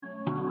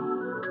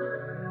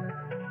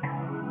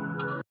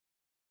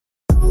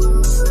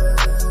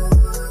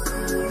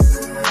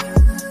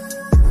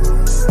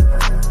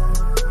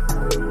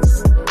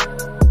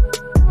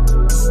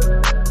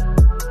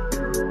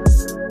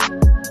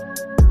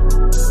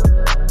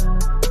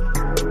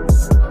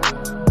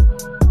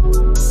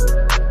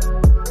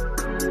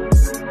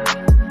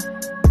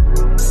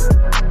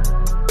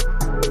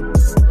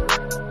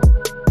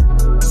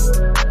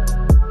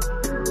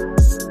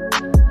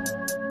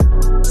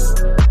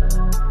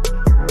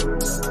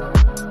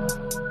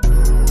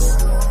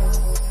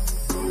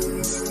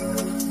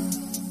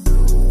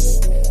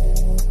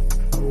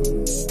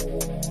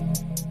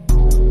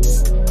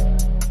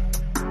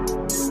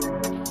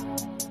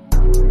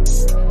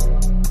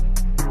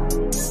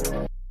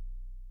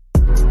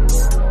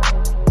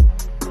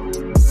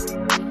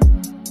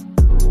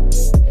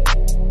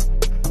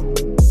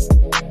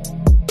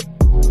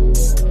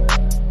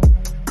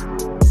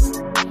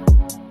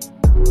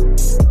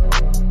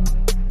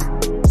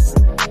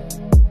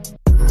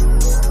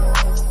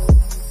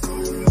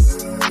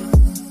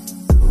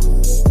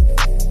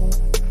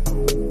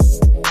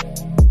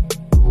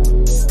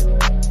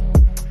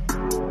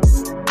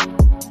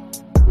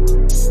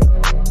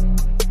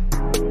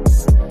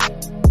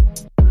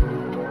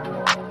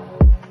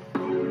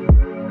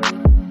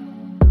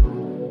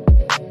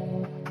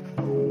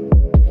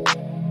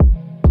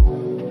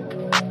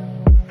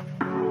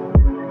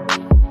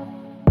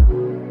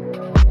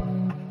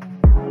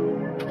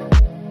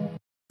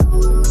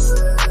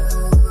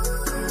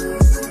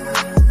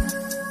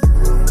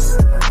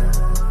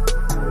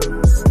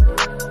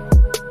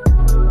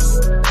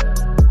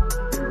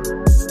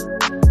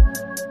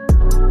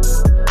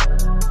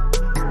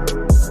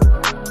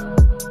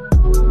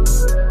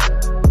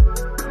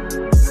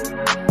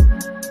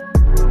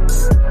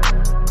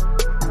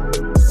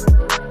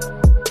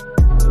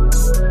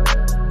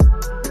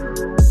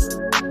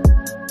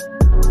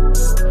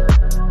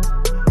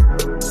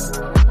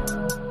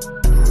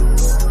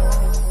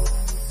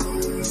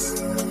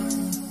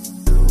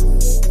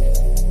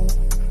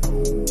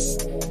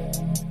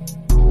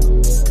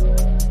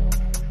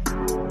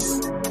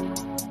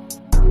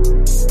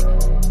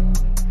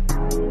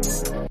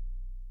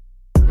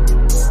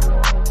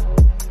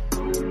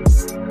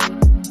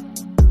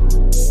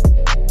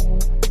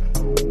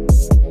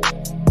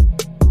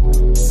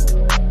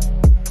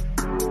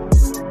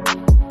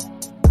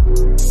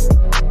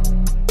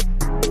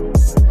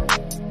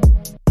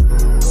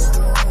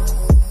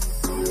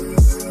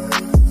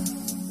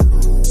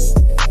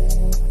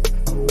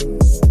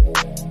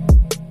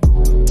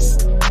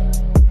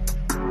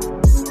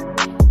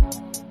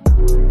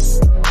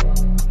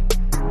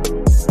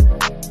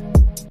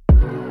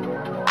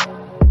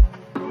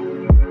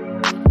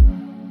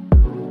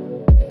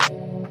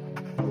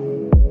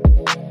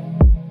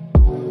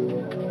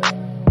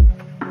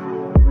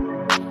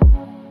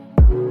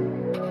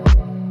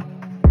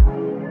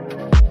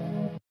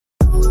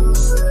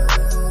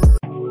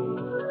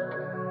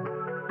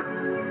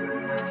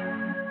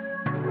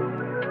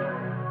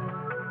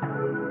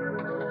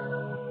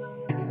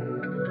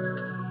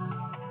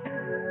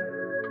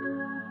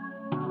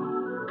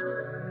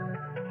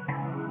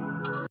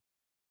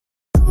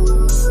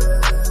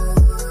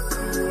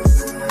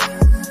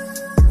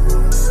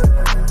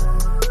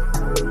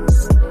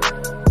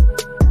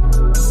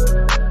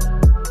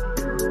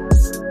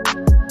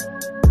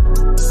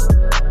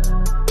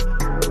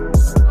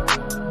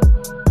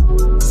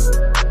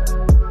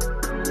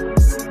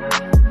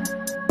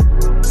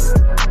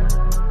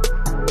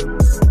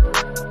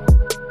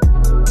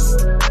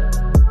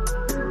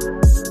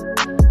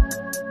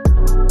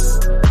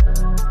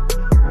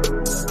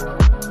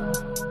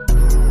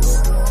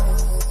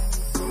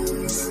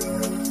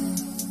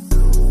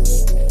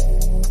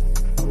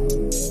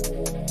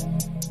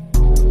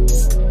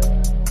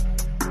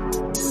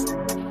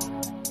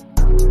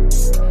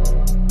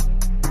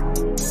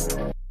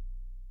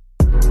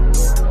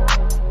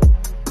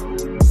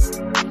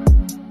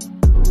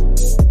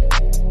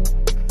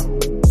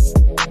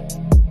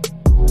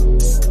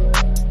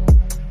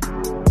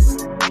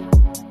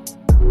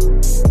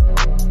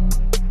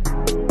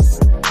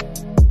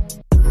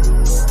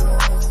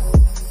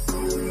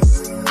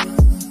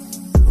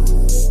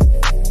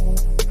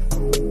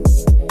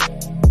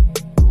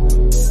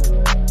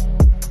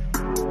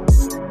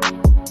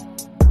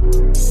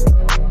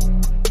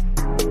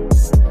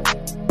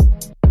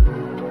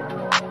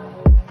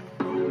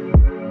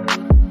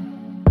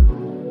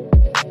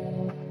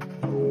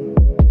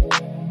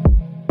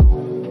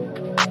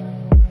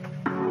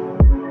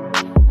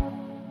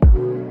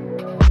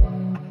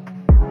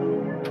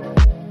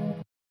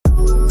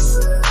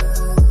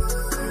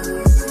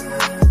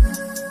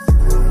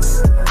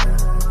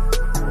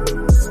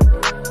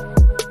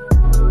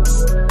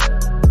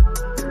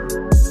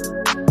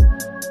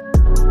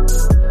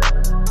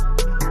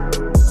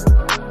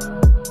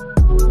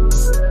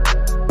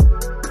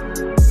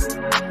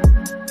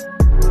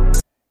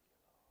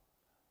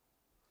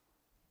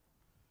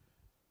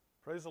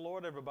Praise the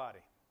Lord, everybody.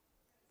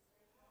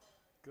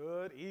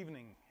 Good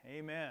evening.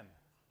 Amen.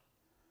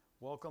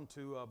 Welcome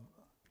to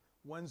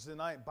Wednesday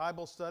night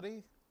Bible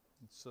study.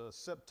 It's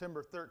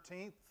September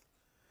 13th,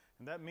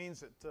 and that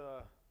means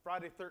that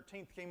Friday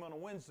 13th came on a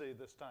Wednesday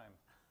this time.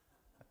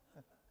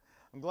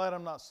 I'm glad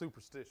I'm not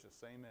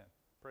superstitious. Amen.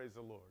 Praise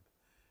the Lord.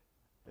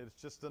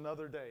 It's just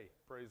another day.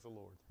 Praise the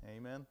Lord.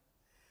 Amen.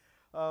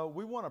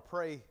 We want to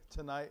pray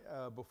tonight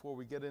before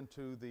we get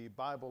into the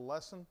Bible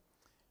lesson.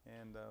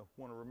 And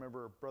want to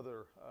remember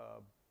Brother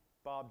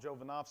Bob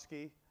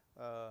Jovanovsky,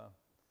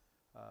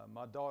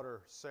 my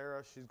daughter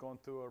Sarah. She's going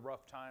through a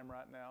rough time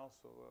right now,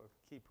 so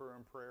keep her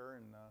in prayer.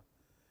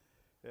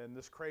 And in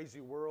this crazy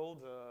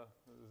world,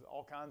 there's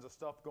all kinds of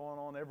stuff going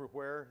on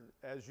everywhere,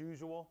 as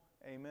usual.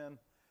 Amen.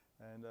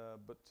 And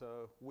but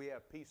we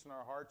have peace in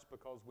our hearts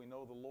because we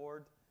know the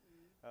Lord.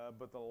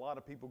 But a lot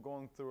of people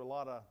going through a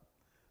lot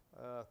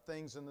of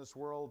things in this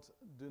world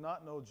do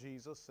not know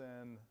Jesus,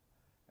 and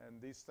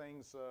these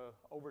things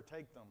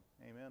overtake them.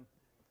 Amen.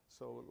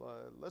 So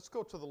let's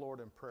go to the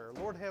Lord in prayer.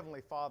 Lord Heavenly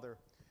Father,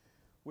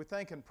 we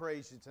thank and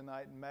praise you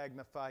tonight and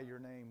magnify your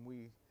name.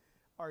 We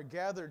are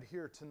gathered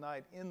here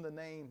tonight in the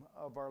name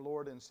of our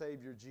Lord and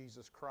Savior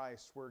Jesus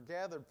Christ. We're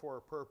gathered for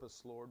a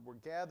purpose, Lord. We're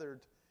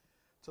gathered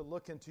to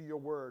look into your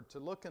word, to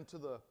look into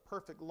the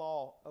perfect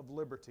law of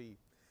liberty.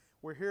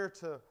 We're here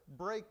to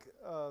break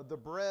the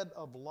bread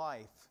of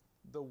life,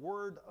 the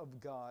word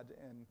of God.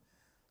 And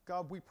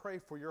God, we pray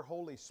for your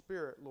Holy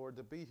Spirit, Lord,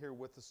 to be here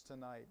with us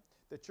tonight,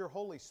 that your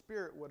Holy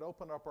Spirit would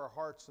open up our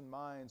hearts and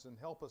minds and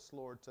help us,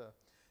 Lord, to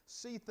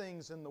see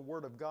things in the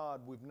Word of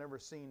God we've never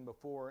seen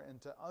before,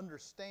 and to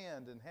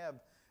understand and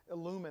have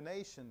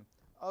illumination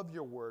of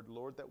your Word,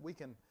 Lord, that we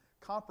can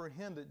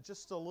comprehend it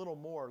just a little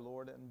more,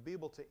 Lord, and be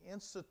able to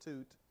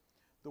institute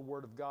the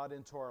Word of God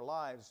into our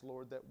lives,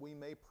 Lord, that we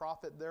may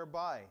profit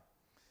thereby.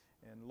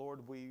 And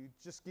Lord, we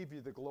just give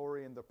you the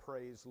glory and the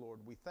praise, Lord.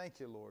 We thank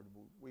you, Lord.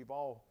 We've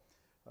all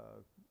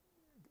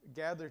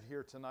gathered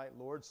here tonight,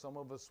 Lord. Some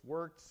of us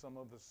worked, some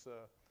of us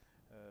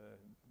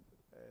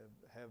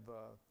have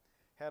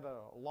had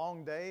a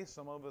long day,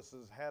 some of us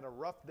has had a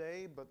rough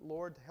day, but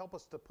Lord, help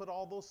us to put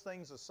all those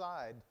things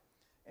aside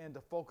and to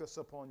focus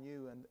upon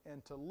you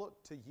and to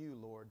look to you,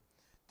 Lord,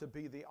 to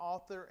be the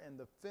author and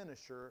the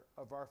finisher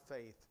of our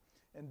faith,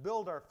 and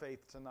build our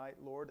faith tonight,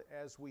 Lord,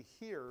 as we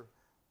hear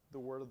the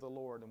word of the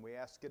Lord, and we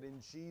ask it in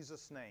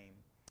Jesus' name.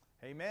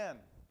 Amen.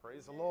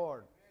 Praise the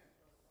Lord.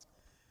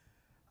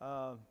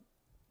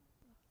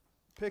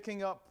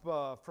 Picking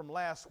up from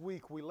last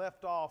week, we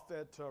left off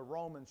at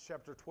Romans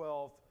chapter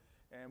 12,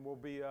 and we'll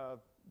be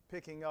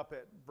picking up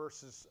at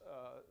verse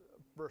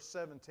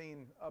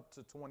 17 up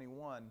to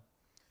 21.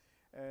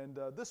 And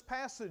this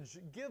passage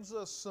gives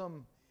us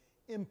some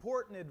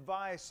important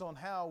advice on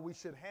how we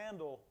should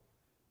handle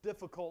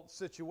difficult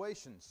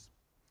situations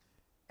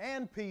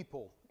and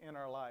people in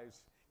our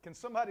lives. Can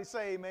somebody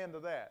say amen to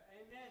that?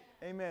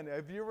 Amen.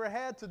 Have you ever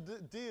had to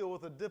deal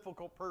with a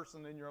difficult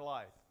person in your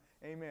life?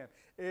 Amen.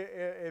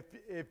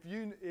 If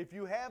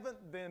you haven't,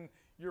 then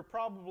you're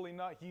probably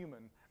not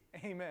human.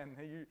 Amen.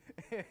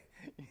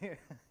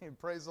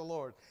 Praise the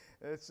Lord.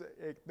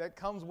 That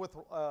comes with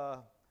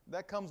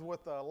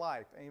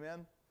life.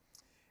 Amen.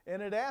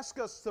 And it asks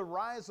us to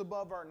rise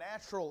above our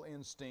natural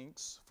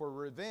instincts for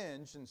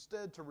revenge,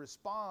 instead to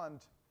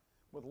respond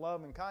with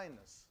love and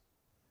kindness.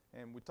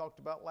 And we talked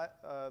about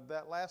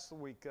that last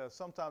week.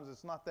 Sometimes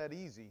it's not that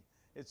easy.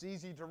 It's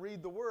easy to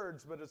read the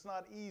words, but it's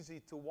not easy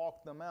to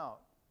walk them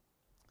out.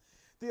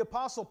 The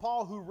Apostle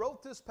Paul, who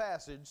wrote this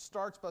passage,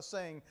 starts by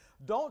saying,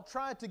 don't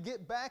try to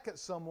get back at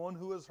someone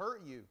who has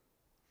hurt you.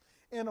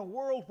 In a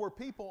world where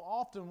people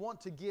often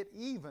want to get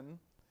even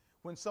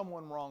when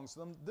someone wrongs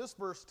them, this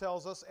verse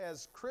tells us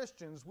as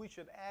Christians we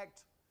should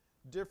act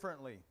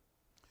differently.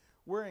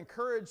 We're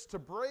encouraged to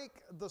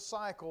break the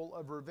cycle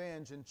of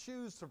revenge and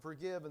choose to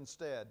forgive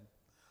instead.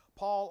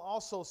 Paul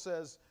also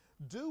says,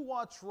 do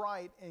what's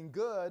right and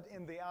good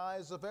in the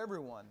eyes of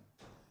everyone.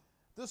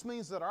 This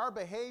means that our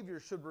behavior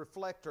should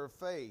reflect our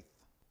faith.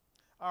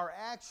 Our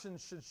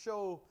actions should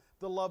show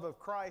the love of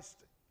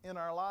Christ in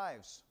our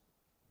lives.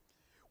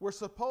 We're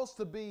supposed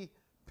to be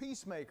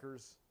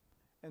peacemakers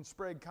and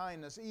spread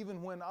kindness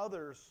even when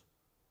others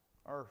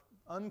are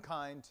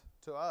unkind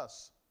to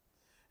us.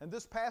 And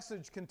this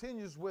passage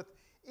continues with,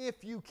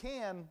 if you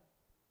can,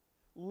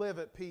 live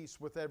at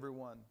peace with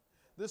everyone.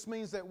 This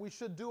means that we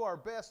should do our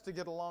best to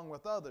get along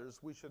with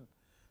others. We should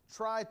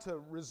try to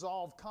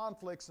resolve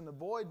conflicts and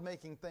avoid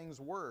making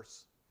things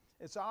worse.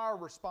 It's our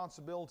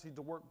responsibility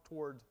to work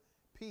toward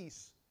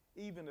peace,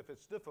 even if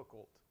it's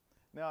difficult.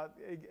 Now,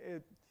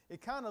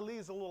 it kind of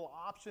leaves a little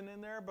option in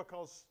there,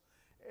 because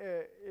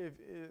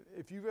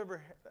if you've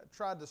ever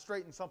tried to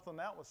straighten something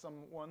out with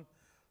someone,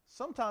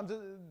 sometimes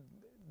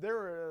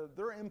they're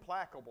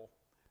implacable.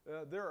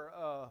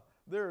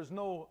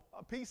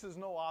 Peace is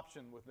no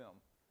option with them.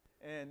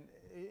 And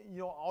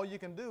all you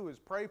can do is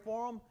pray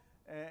for them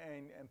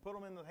and put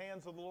them in the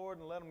hands of the Lord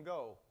and let them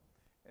go.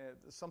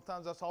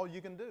 Sometimes that's all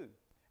you can do.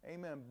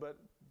 Amen. But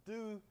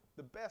do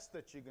the best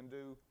that you can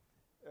do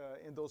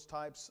in those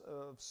types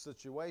of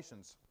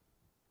situations.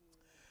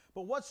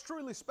 But what's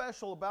truly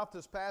special about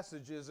this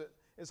passage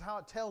is how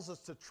it tells us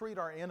to treat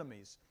our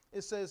enemies.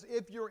 It says,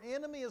 if your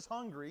enemy is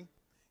hungry,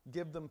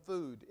 give them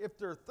food. If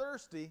they're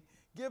thirsty,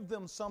 give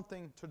them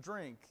something to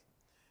drink.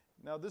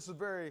 Now, this is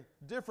very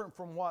different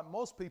from what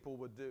most people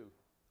would do.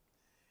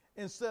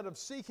 Instead of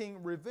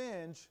seeking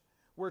revenge,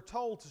 we're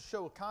told to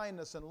show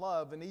kindness and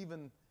love, and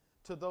even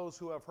to those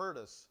who have hurt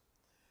us.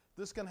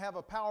 This can have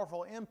a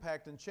powerful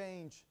impact and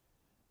change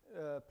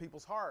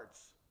people's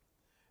hearts.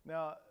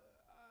 Now,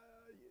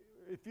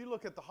 if you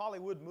look at the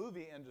Hollywood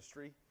movie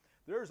industry,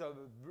 there's a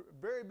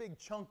very big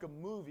chunk of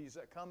movies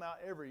that come out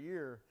every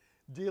year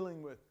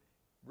dealing with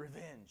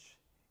revenge,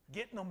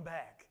 getting them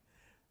back.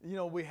 You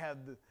know, we have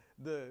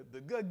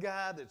the good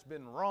guy that's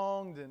been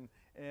wronged,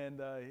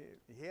 and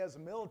he has a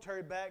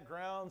military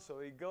background, so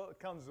he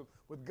comes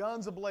with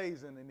guns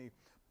ablazing, and he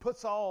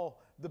puts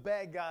all the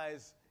bad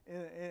guys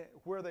in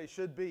where they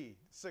should be,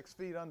 6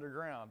 feet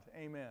underground.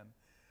 Amen.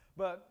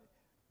 But,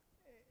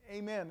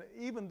 amen,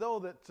 even though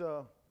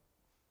that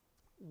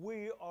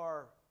we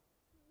are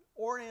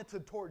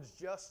oriented towards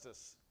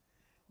justice,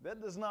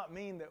 that does not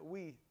mean that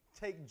we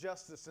take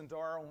justice into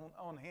our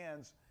own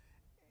hands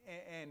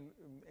and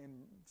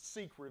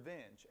seek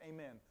revenge.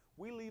 Amen.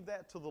 We leave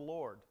that to the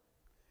Lord.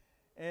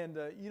 And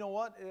you know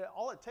what?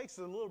 All it takes is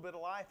a little bit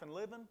of life and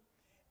living.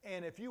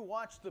 And if you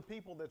watch the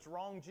people that's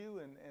wronged you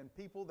and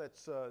people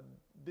that's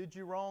did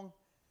you wrong,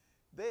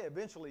 they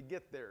eventually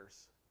get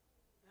theirs.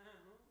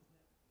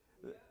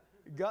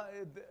 God,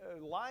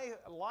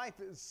 life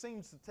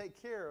seems to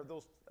take care of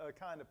those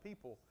kind of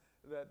people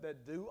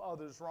that do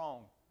others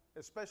wrong,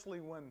 especially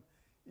when,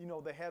 you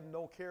know, they have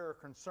no care or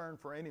concern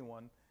for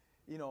anyone.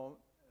 You know,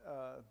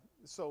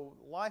 so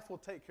life will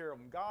take care of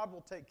them. God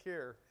will take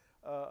care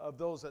of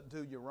those that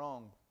do you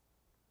wrong.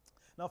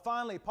 Now,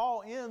 finally,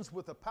 Paul ends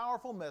with a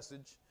powerful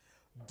message.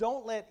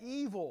 Don't let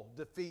evil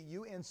defeat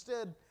you.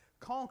 Instead,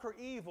 conquer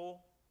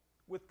evil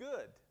with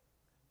good.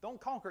 Don't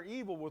conquer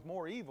evil with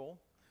more evil.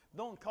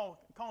 Don't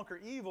conquer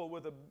evil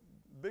with a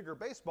bigger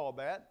baseball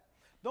bat.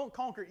 Don't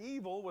conquer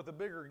evil with a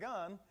bigger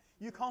gun.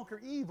 You conquer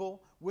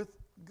evil with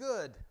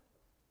good.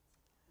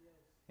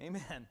 Yes.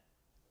 Amen.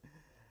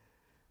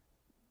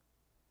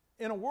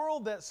 In a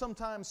world that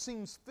sometimes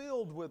seems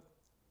filled with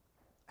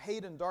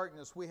hate and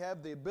darkness, we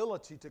have the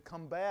ability to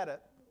combat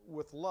it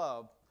with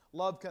love.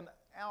 Love can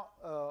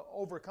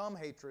overcome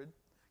hatred.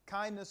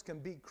 Kindness can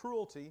beat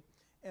cruelty.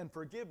 And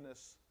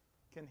forgiveness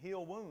can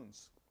heal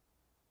wounds.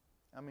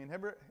 I mean,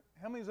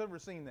 how many's ever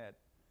seen that?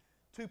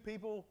 Two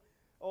people,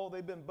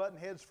 they've been butting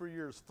heads for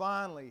years.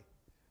 Finally,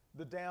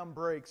 the dam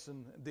breaks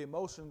and the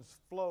emotions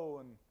flow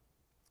and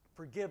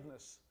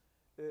forgiveness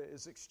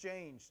is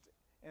exchanged,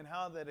 and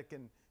how that it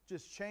can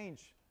just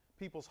change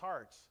people's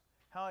hearts.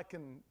 How it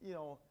can, you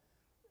know,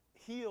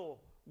 heal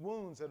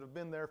wounds that have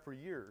been there for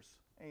years.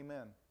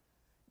 Amen.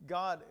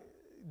 God,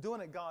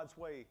 doing it God's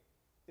way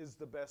is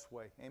the best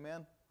way.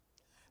 Amen.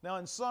 Now,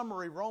 in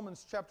summary,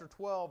 Romans chapter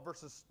 12,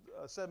 verses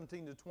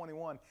 17 to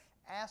 21,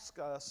 ask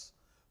us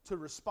to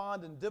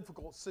respond in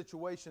difficult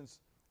situations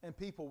and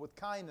people with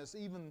kindness,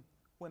 even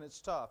when it's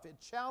tough. It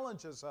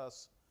challenges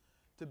us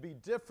to be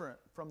different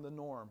from the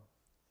norm,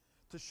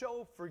 to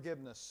show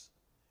forgiveness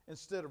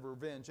instead of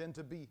revenge, and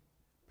to be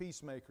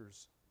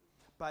peacemakers.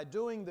 By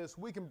doing this,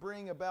 we can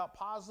bring about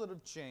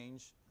positive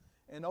change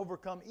and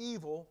overcome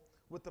evil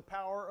with the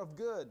power of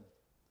good.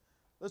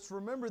 Let's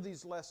remember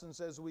these lessons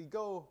as we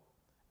go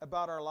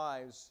about our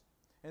lives,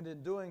 and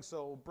in doing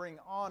so, bring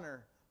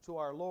honor to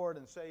our Lord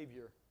and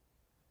Savior,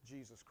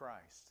 Jesus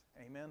Christ.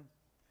 Amen.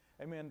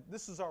 Amen.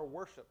 This is our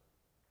worship.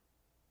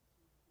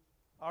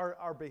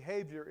 Our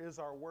behavior is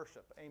our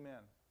worship.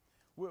 Amen.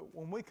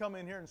 When we come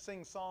in here and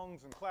sing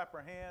songs and clap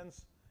our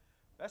hands,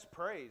 that's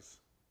praise.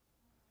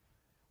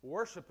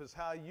 Worship is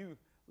how you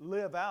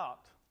live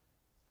out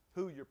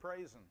who you're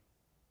praising.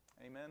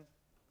 Amen.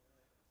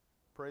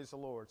 Praise the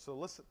Lord. So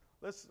let's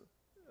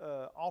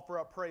offer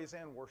up praise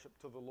and worship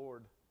to the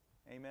Lord.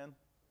 Amen.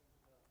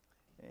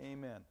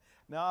 Amen.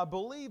 Now, I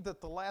believe that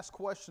the last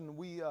question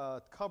we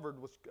covered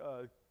was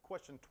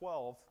question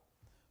 12.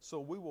 So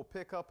we will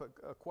pick up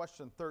a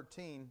question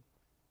 13.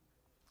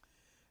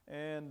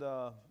 And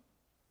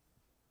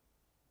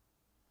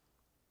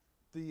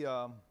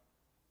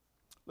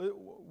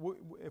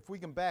if we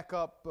can back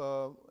up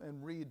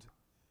and read,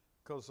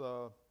 because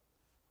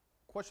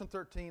question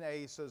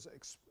 13a says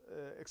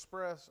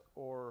express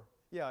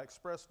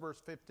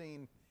verse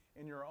 15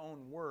 in your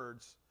own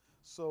words.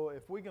 So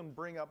if we can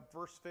bring up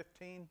verse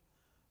 15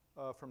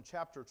 from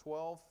chapter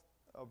 12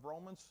 of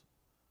Romans.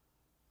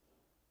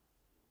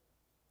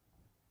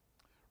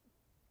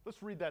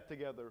 Let's read that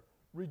together.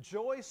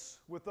 Rejoice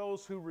with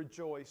those who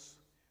rejoice.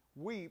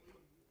 Weep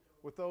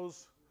with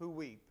those who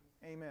weep.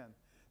 Amen.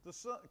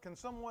 Can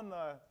someone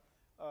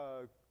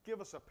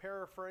give us a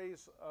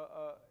paraphrase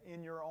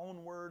in your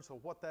own words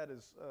of what that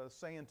is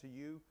saying to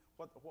you?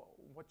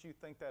 What you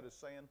think that is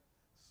saying?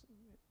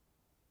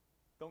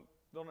 Don't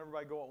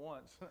everybody go at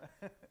once.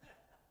 Okay.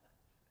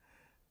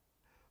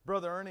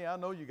 Brother Ernie, I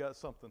know you got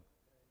something.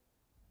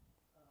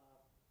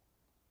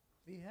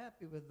 Be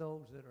happy with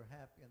those that are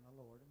happy in the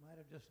Lord. It might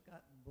have just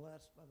gotten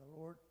blessed by the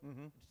Lord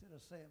instead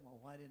of saying, well,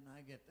 why didn't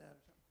I get that?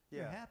 Or something.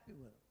 Yeah. You're happy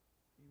with them.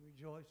 You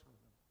rejoice with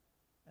them.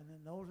 And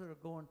then those that are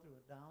going through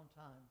a down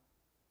time,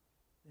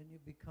 then you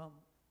become,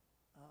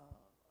 I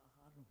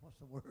don't know what's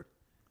the word.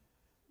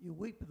 You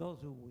weep with those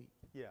who weep.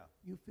 Yeah.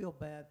 You feel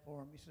bad for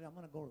them. You say, I'm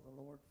going to go to the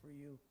Lord for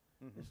you.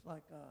 It's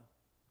like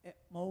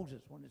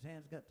Moses, when his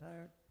hands got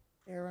tired,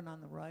 Aaron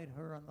on the right,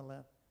 her on the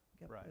left,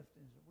 kept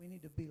lifting. We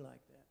need to be like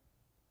that.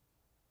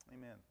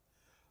 Amen.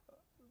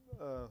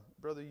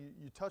 Brother,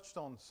 you touched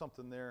on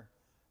something there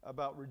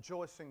about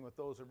rejoicing with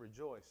those that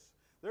rejoice.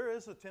 There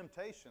is a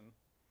temptation,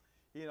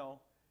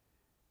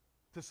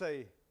 to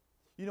say,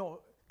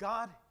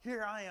 God,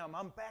 here I am.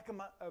 I'm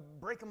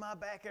breaking my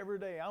back every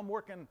day. I'm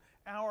working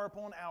hour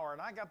upon hour,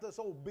 and I got this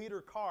old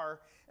beater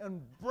car,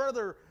 and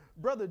Brother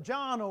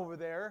John over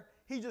there,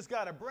 he just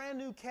got a brand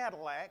new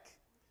Cadillac,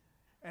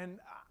 and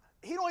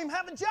he don't even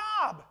have a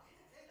job.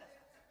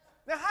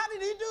 Now, how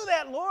did he do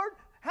that, Lord?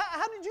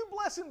 How did you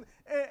bless him?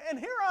 And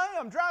here I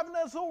am driving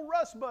this old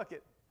rust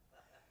bucket.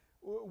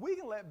 We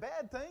can let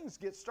bad things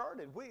get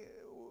started.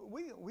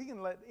 We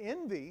can let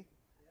envy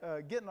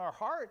get in our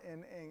heart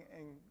and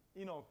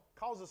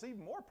cause us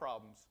even more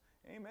problems.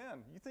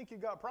 Amen. You think you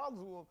got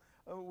problems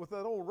with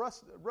that old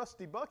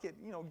rusty bucket?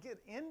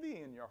 Get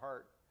envy in your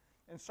heart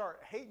and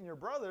start hating your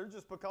brother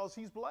just because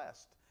he's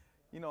blessed.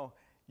 You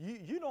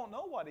don't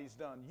know what he's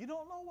done. You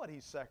don't know what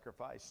he's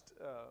sacrificed.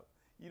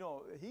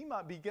 He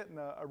might be getting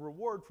a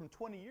reward from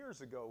 20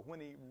 years ago when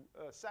he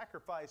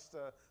sacrificed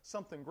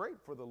something great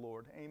for the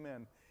Lord.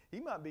 Amen. He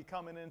might be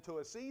coming into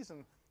a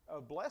season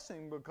of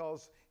blessing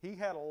because he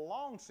had a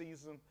long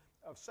season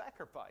of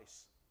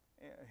sacrifice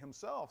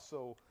himself.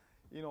 So,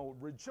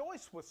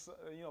 rejoice with,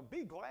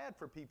 be glad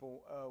for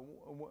people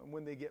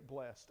when they get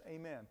blessed.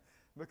 Amen.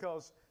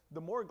 Because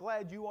the more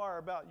glad you are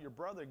about your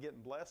brother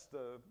getting blessed,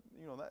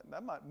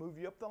 that might move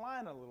you up the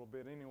line a little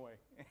bit anyway.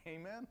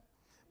 Amen.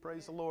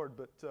 Praise the Lord.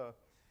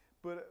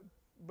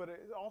 But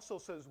it also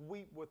says,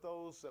 weep with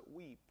those that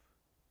weep.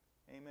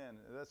 Amen.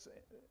 That's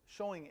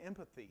showing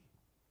empathy.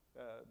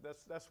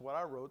 That's what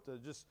I wrote, to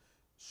just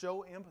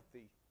show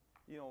empathy.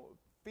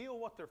 Feel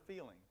what they're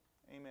feeling.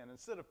 Amen.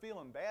 Instead of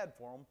feeling bad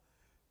for them,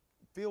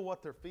 feel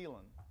what they're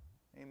feeling.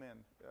 Amen.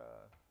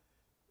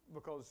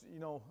 Because,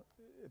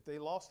 if they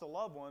lost a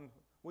loved one,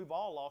 we've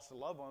all lost a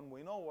loved one.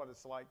 We know what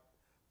it's like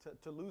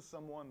to lose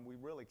someone we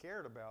really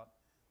cared about.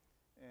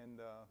 And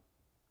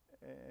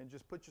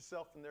just put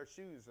yourself in their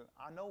shoes. And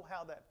I know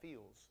how that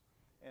feels.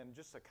 And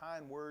just a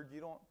kind word, you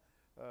don't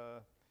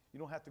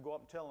have to go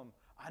up and tell them,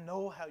 I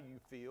know how you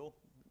feel.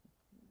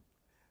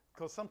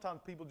 Because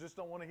sometimes people just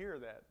don't want to hear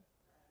that.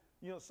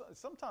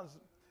 Sometimes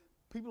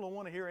people don't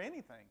want to hear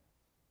anything.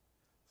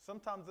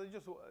 Sometimes they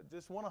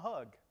just want a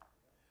hug.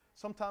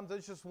 Sometimes they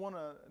just want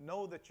to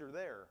know that you're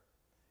there.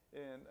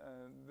 And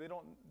they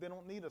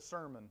don't need a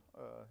sermon.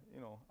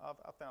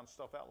 I found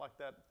stuff out like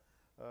that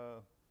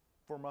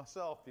for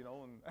myself,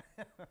 and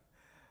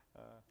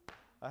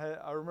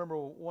I remember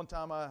one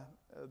time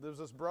there was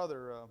this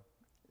brother,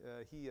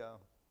 he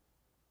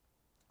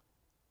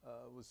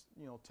was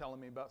telling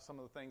me about some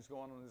of the things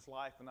going on in his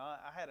life, and I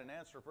had an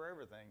answer for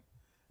everything.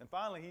 And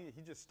finally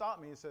he just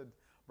stopped me and said,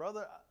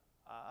 brother,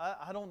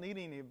 I don't need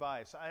any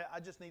advice. I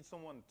just need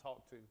someone to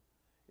talk to.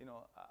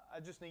 I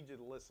just need you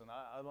to listen.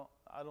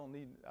 I don't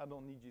need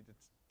you to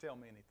tell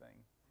me anything.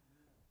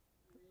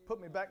 Put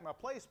me back in my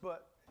place,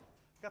 but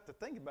got to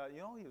think about it.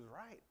 He was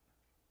right.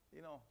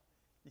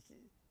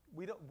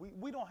 We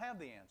don't have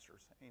the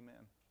answers.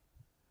 Amen.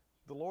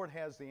 The Lord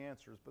has the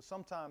answers, but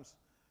sometimes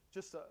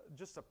just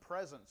a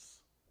presence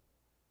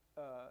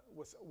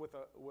with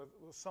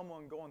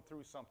someone going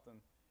through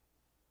something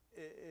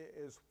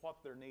is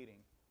what they're needing.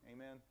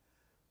 Amen.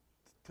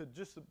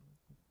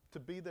 To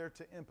be there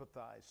to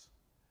empathize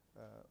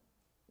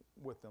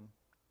with them.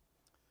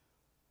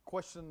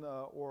 Question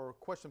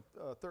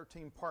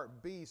 13,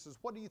 part B says,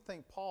 what do you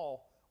think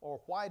Paul, or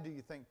why do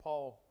you think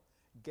Paul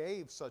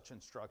gave such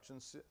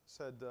instructions? It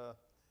said,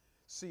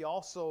 see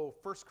also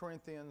 1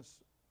 Corinthians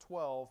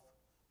 12,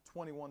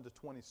 21 to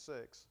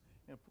 26.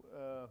 If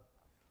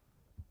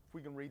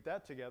we can read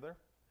that together.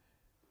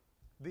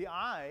 The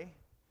eye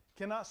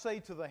cannot say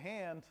to the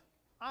hand,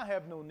 I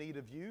have no need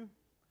of you,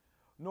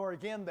 nor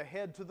again the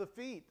head to the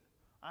feet,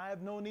 I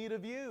have no need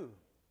of you.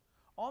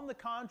 On the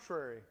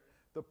contrary,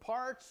 the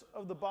parts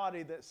of the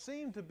body that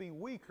seem to be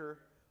weaker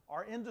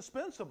are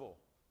indispensable.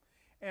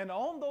 And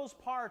on those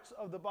parts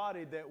of the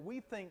body that we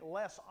think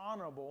less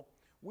honorable,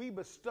 we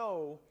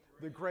bestow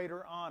the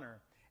greater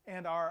honor.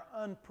 And our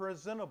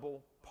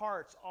unpresentable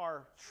parts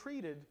are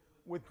treated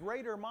with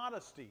greater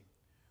modesty,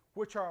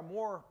 which our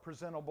more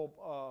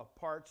presentable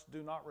parts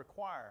do not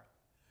require.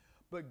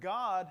 But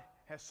God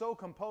has so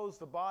composed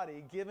the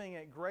body, giving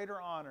it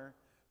greater honor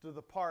to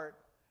the part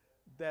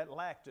that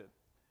lacked it,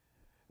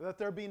 that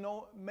there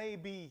may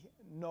be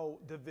no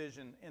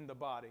division in the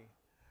body,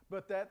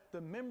 but that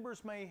the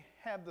members may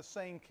have the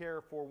same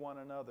care for one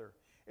another.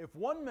 If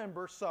one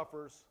member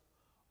suffers,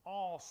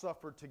 all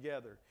suffer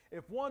together.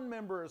 If one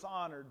member is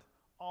honored,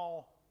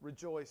 all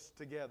rejoice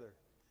together.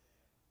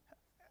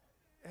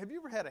 Have you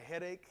ever had a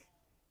headache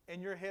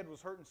and your head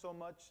was hurting so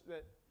much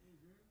that,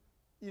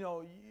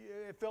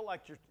 it felt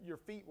like your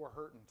feet were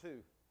hurting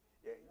too?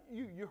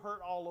 You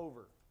hurt all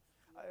over.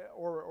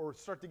 Or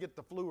start to get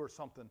the flu or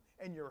something,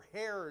 and your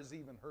hair is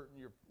even hurting.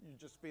 You're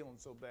just feeling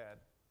so bad.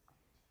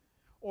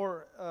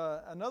 Or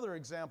another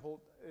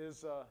example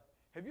is,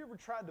 have you ever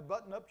tried to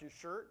button up your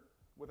shirt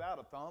without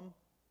a thumb?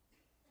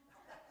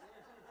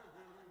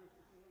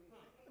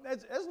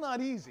 That's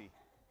not easy.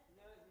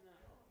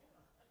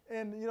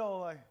 And,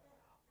 like,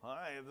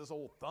 I have this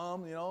old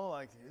thumb,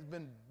 like it's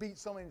been beat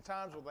so many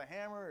times with a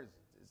hammer.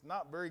 It's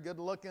not very good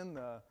looking.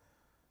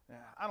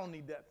 I don't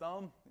need that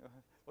thumb.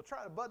 Well,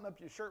 try to button up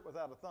your shirt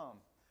without a thumb.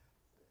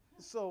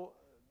 So,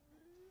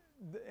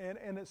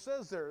 and it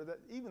says there that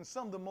even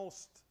some of the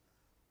most,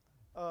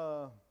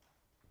 the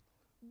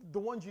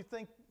ones you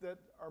think that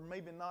are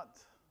maybe not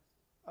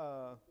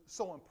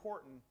so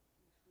important,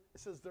 it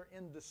says they're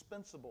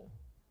indispensable.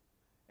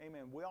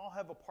 Amen. We all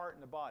have a part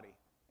in the body.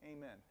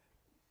 Amen.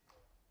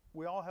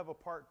 We all have a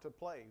part to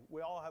play.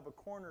 We all have a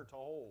corner to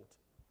hold.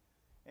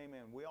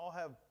 Amen. We all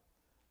have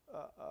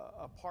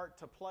a part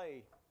to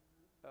play,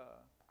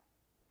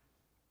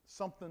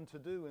 something to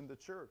do in the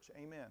church.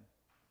 Amen.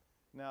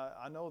 Now,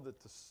 I know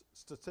that the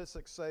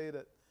statistics say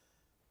that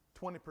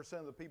 20%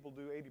 of the people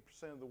do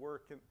 80% of the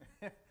work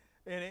in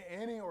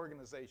any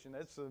organization.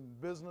 That's a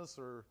business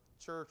or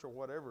church or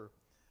whatever.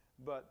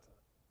 But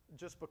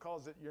just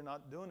because you're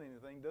not doing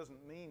anything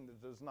doesn't mean that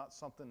there's not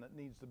something that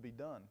needs to be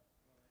done.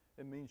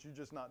 It means you're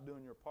just not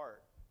doing your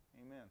part.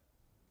 Amen.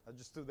 I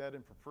just threw that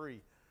in for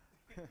free.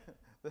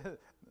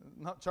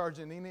 Not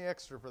charging any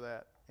extra for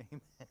that.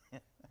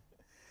 Amen.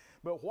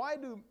 But why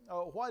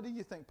do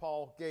you think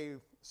Paul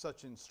gave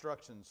such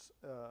instructions?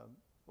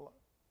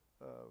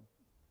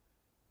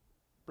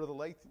 Brother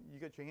Lath, you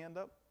got your hand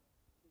up?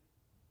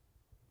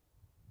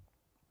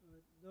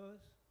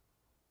 Thus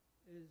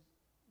is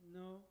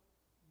no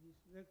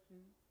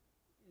distinction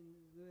in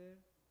their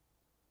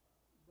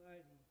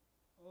body.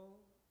 All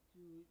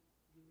to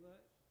divide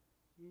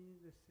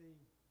means the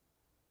same.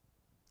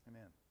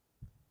 Amen.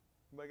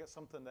 Anybody got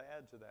something to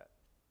add to that?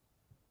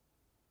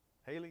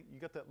 Haley, you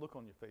got that look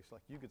on your face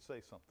like you could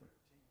say something.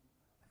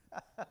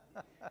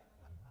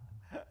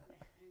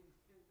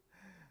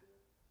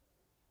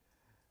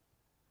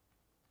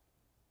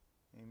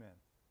 Amen.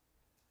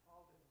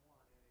 Paul didn't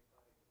want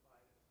anybody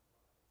divided in the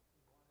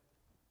body.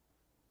 He wanted,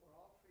 we're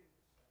all treated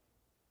the same.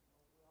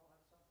 We all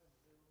have something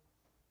to do.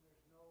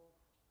 There's no,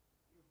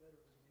 you're better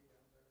than me,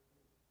 I'm better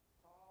than you.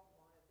 Paul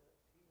wanted the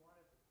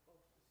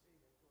folks to see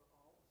that we're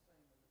all the same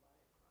in the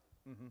body of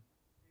Christ. Mm-hmm.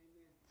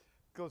 Amen.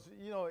 Because,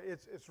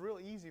 it's real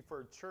easy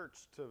for a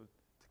church to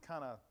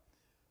kind of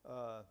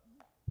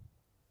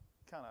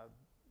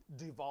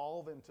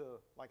devolve into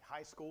like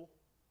high school.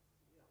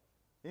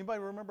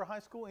 Anybody remember high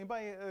school?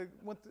 Anybody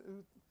went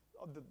to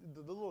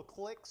the little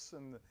cliques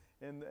and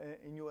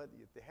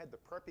they had the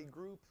preppy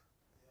group,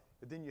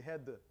 and then you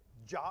had the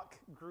jock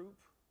group,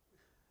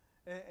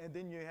 and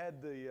then you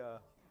had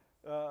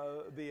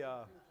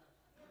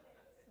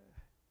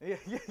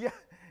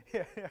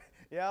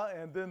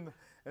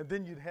and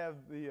then you'd have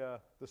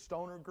the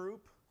stoner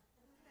group,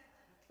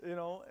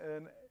 and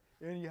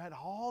you had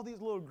all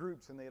these little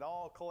groups, and they'd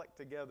all collect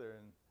together,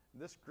 and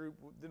this group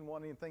didn't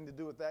want anything to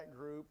do with that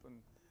group,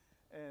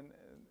 and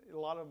a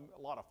lot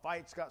of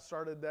fights got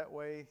started that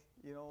way.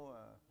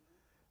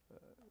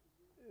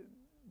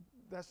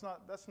 That's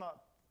not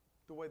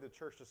the way the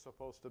church is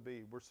supposed to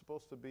be. We're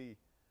supposed to be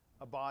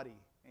a body,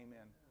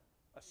 amen,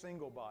 a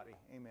single body,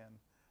 amen,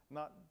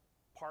 not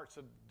parts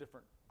of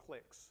different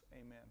cliques,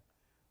 amen.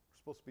 We're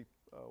supposed to be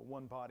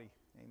one body,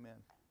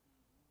 amen.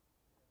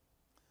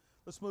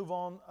 Let's move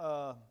on.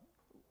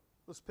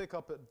 Let's pick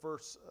up at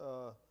verse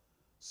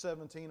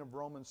 17 of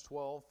Romans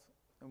 12.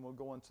 And we'll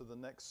go into the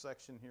next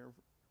section here.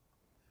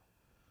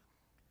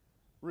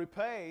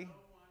 Repay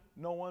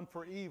no one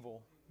for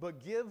evil,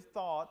 but give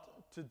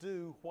thought to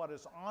do what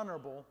is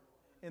honorable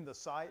in the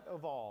sight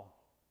of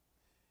all.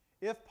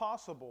 If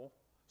possible,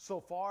 so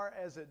far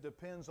as it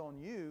depends on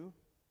you,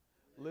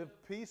 live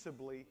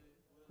peaceably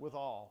with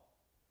all.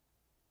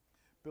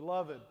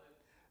 Beloved,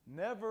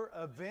 never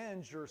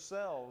avenge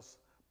yourselves,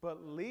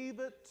 but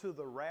leave it to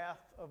the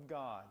wrath of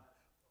God.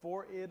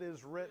 For it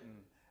is written,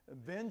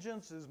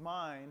 vengeance is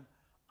mine,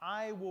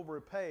 I will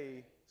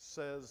repay,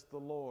 says the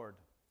Lord.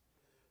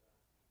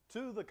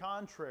 To the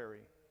contrary,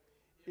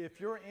 if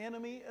your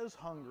enemy is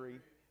hungry,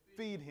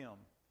 feed him.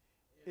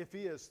 If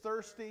he is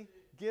thirsty,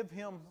 give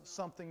him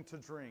something to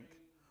drink.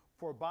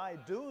 For by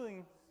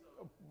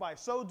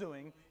so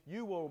doing,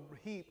 you will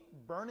heap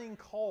burning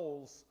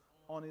coals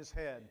on his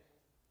head.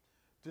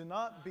 Do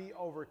not be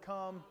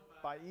overcome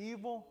by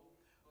evil,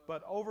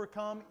 but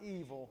overcome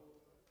evil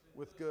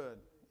with good.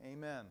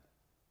 Amen.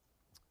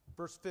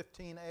 Verse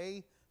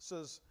 15a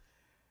says,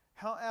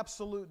 how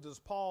absolute does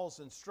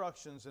Paul's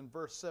instructions in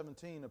verse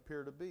 17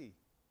 appear to be?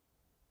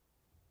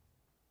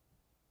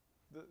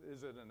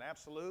 Is it an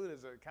absolute?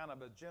 Is it kind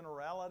of a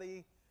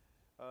generality?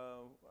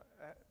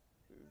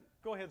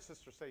 Go ahead,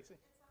 Sister Stacy.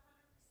 It's 100%.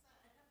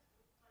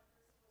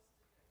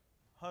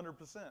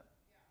 100%.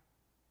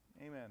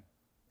 Amen.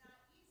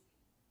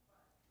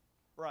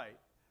 Right.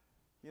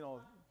 You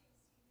know,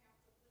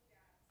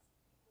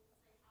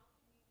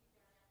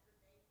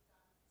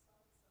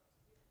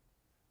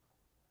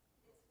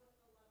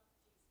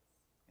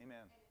 amen.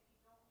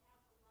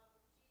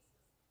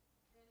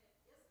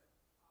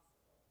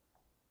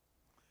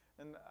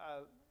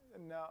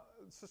 And now,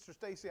 Sister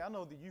Stacy, I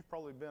know that you've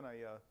probably been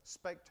a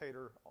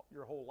spectator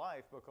your whole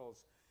life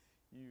because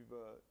you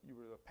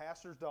were the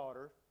pastor's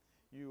daughter.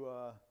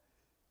 You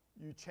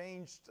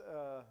changed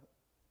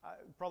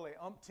probably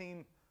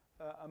umpteen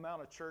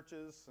amount of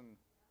churches,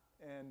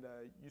 and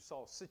you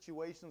saw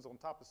situations on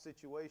top of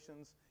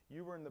situations.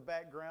 You were in the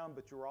background,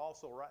 but you were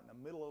also right in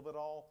the middle of it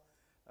all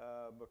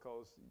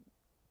because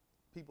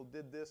people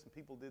did this and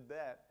people did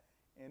that,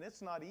 and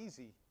it's not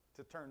easy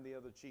to turn the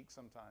other cheek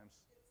sometimes.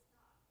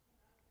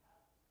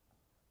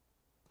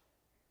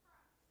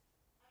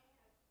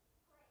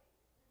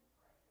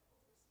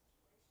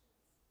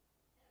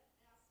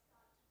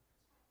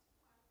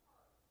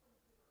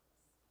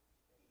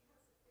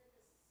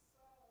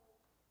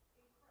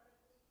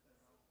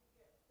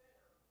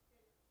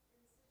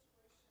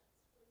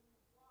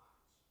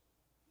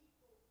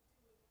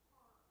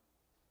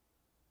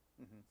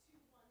 Mm-hmm.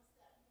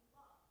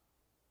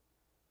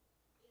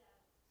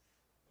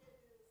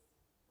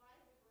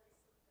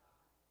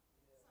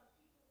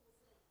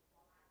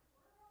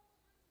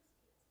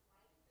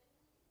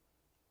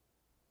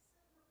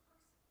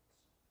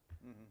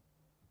 Mm-hmm.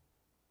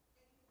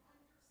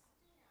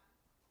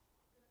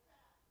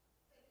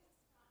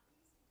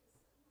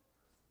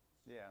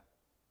 Yeah,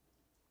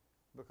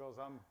 because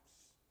I'm.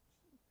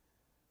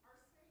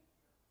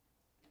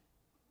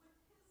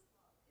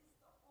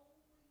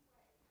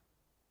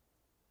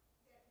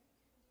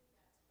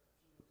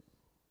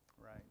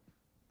 Right.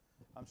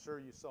 I'm sure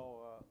you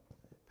saw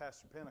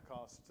Pastor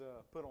Pentecost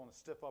put on a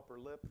stiff upper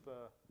lip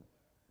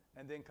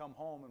and then come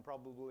home and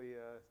probably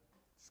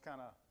just kind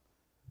of,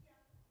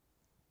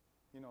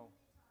 you know,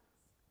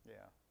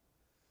 yeah.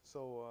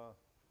 So,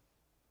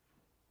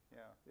 yeah,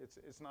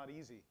 it's not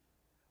easy.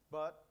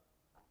 But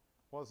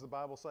what does the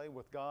Bible say?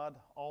 With God,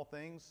 all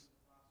things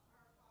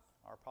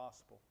are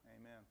possible.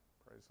 Amen.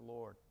 Praise the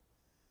Lord.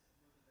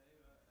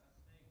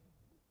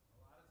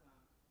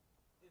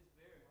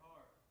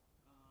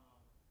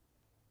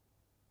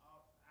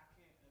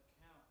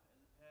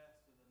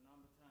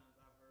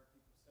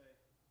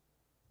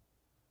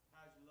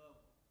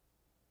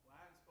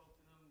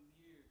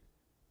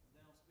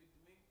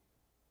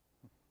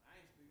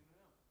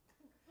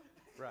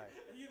 Right.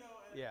 You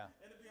know, Yeah.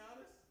 and to be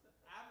honest,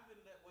 I've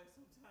been that way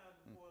sometimes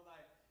before.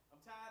 Like,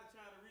 I'm tired of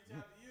trying to reach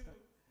out to you,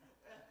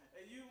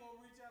 and you won't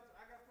reach out to.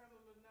 I got friends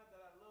now that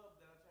I love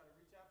that I try to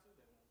reach out to.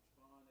 They won't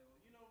respond. They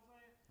won't. You know what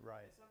I'm saying?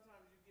 Right. And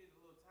sometimes you get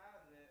a little tired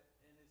of that,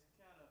 and it's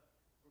kind of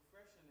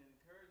refreshing and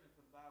encouraging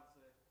for the Bible to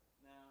say,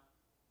 "Now,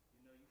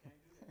 you know, you can't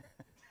do that."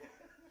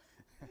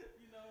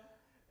 You know,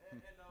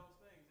 and those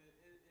things.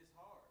 It's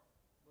hard,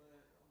 but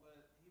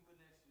He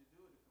wouldn't ask you to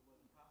do it if it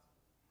wasn't possible.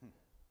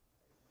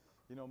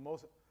 You know,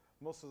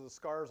 most of the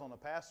scars on a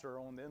pastor are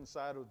on the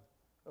inside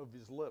of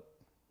his lip.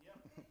 Yep.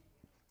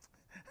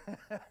 I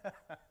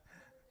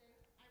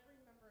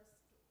remember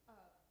a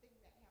thing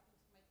that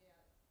happened to my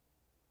dad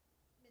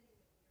many,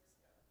 many years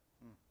ago.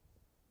 Mm.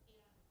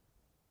 And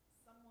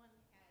someone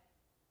had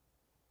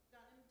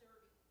done him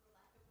dirty, for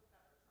lack of a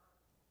better term.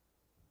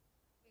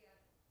 And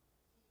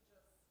he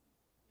just,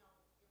 you know,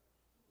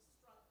 he was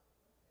struggling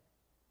with it.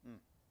 Mm.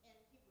 And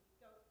he would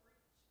go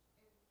preach, and he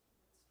would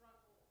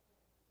struggle, and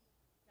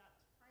he got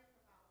to praying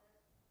about it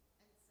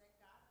and said,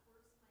 God,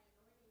 where's my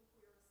anointing?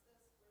 Where is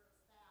this? Where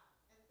is that?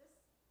 And this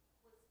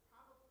was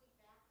probably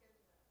back in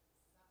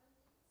the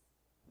 70s.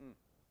 Mm.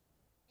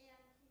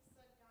 And he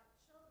said God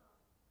showed him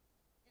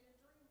in a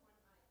dream one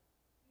night,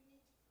 you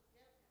need to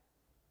forgive him.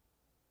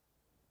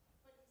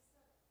 But he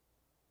said,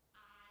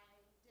 I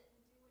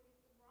didn't do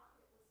anything wrong.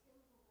 It was him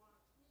who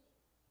wronged me.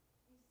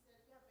 He said,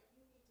 yeah, but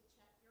you need to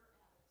check your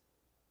attitude,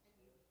 and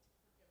you need to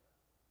forgive him.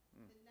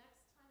 Mm. The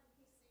next time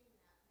he seen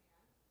that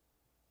man,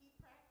 he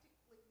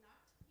practically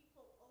knocked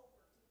people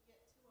over to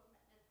get to him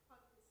and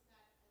hug his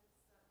neck and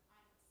said,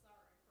 I'm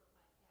sorry for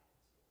my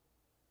attitude.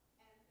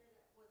 And then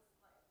it was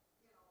like,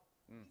 you know,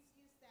 Mm.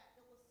 he's used that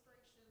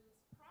illustrations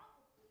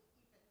probably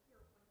even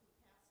here when he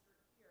pastored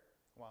here.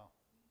 Wow.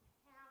 You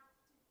have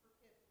to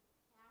forgive.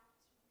 You have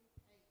to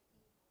repay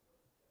evil with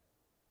good.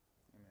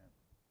 Amen.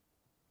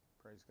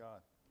 Praise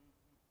God.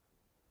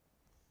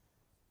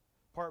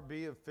 Part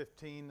B of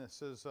 15, it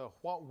says,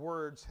 what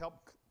words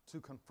help to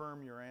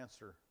confirm your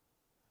answer?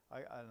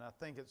 And I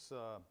think it's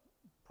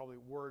probably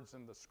words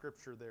in the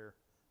scripture there,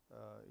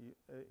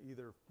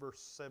 either verse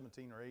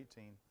 17 or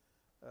 18,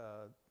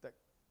 that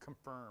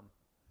confirm.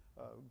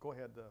 Go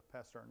ahead,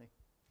 Pastor Ernie.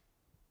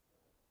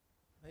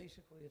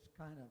 Basically, it's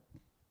kind of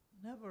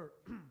never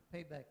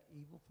pay back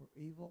evil for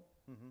evil,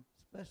 Mm-hmm.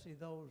 especially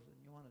those, and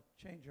you want to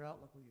change your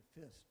outlook with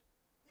your fist.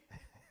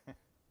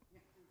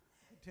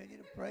 Continue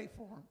to pray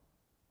for them.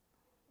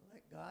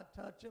 Let God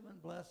touch them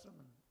and bless them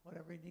and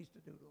whatever he needs to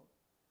do to them.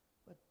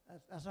 But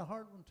that's a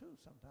hard one, too,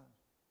 sometimes.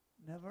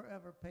 Never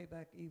ever pay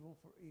back evil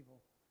for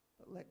evil,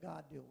 but let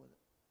God deal with it.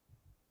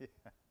 Yeah.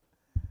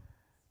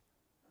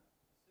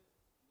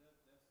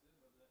 That's it,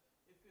 brother.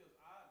 It feels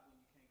odd when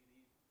you can't get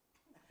even.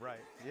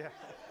 Right. Yeah.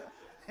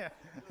 Yeah.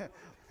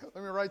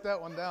 Let me write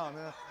that one down.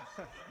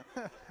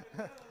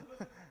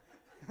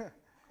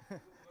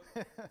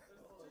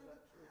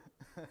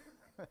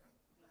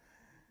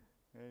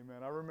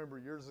 Amen. I remember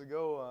years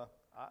ago,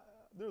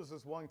 there was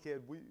this one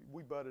kid.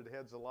 We butted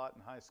heads a lot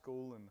in high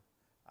school, and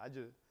I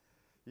just,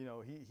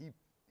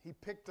 he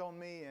picked on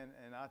me,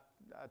 and I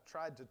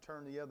tried to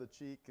turn the other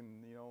cheek,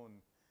 and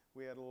and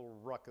we had a little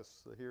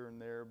ruckus here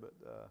and there, but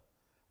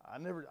I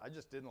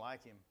just didn't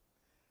like him.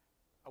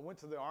 I went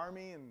to the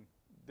Army and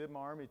did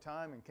my Army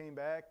time and came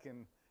back,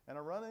 and I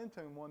run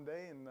into him one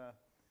day,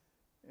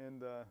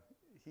 and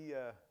he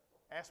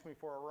asked me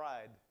for a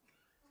ride,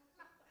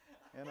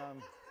 and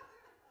I'm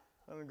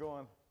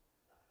going,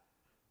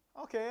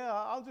 okay,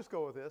 I'll just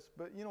go with this.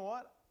 But you know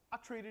what? I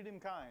treated him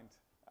kind.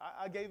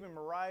 I gave him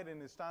a ride in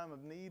his time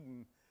of need,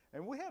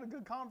 and we had a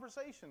good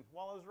conversation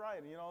while I was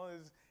riding.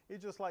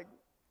 It's just like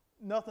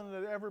nothing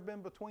had ever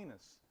been between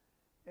us,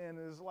 and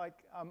it's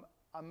like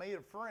I made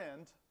a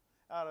friend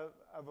out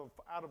of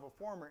a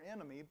former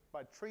enemy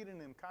by treating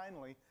him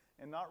kindly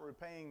and not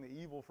repaying the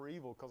evil for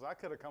evil, because I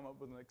could have come up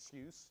with an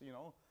excuse.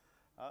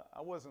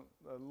 I wasn't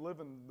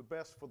living the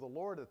best for the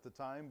Lord at the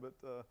time, but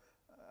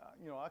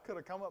I could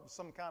have come up with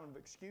some kind of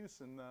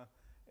excuse and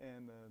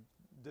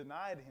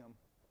denied him.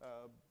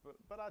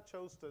 But I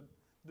chose to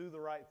do the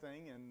right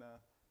thing, and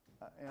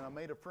I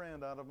made a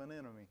friend out of an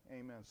enemy.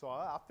 Amen. So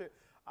I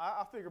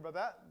figure by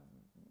that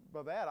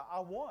I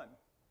won.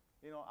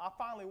 I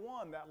finally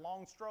won that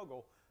long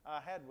struggle I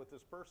had with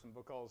this person,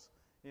 because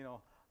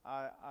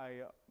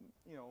I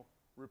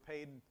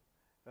repaid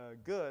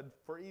good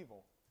for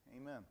evil.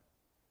 Amen.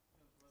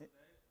 Brother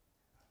Dave,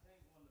 I think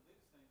one of the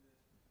biggest things is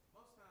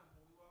most times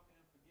when we walk in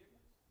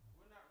forgiveness,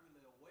 we're not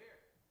really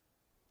aware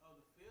of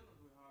the feelings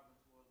we're harboring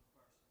towards the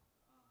person.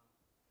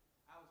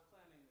 I was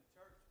planning a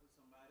church with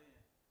somebody, and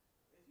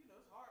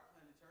it's hard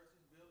planning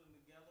churches, building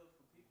together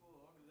for people,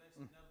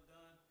 organizations never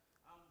done.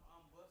 I'm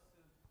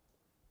busting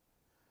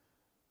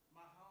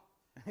my hump,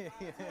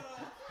 trying to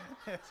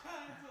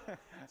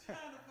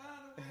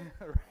find a way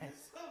to get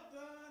stuff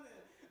done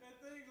and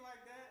things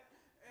like that.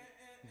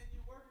 And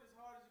you're working as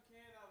hard as you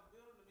can. I was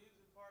building the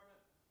music department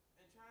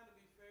and trying to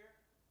be fair.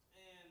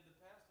 And the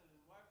pastor and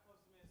his wife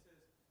comes to me and says,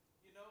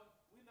 we know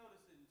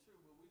this isn't true,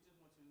 but we just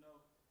want you to know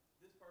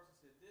this person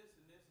said this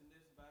and this and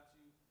this about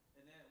you,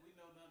 and that we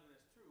know none of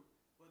that's true.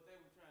 But they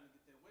were trying to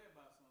get their way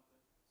about something.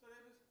 So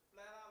they just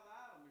flat out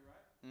lied on me,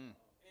 right? Mm.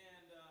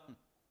 And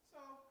so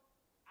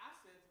I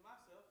said to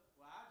myself,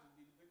 well, I'll just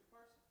be the bigger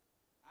person.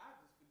 I'll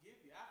just forgive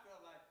you. I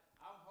felt like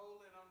I'm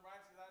holy and I'm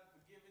righteous. I've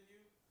forgiven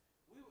you.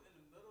 We were in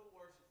the middle of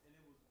worship, and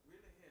it was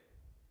really heavy.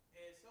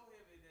 And so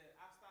heavy that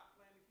I stopped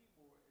playing the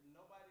keyboard, and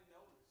nobody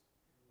noticed.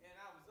 And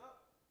I was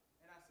up,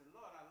 and I said,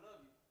 Lord, I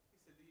love you. He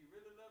said, do you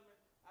really love me?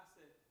 I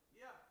said,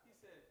 yeah. He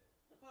said,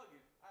 hug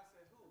him. I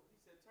said, who? He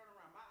said, turn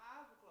around. My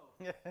eyes were closed.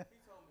 He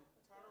told me,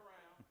 turn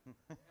around.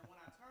 And when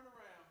I turned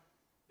around,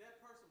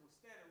 that person was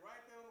standing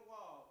right there on the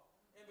wall.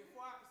 And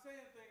before I could say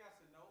anything, I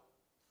said, nope.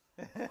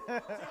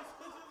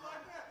 just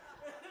like that.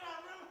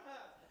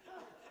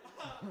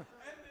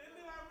 And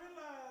then I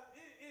realized,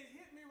 it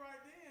hit me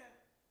right then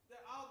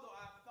that although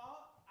I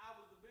thought I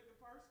was the bigger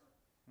person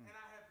and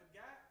I had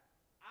forgot,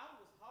 I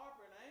was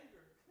harboring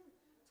anger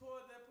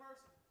toward that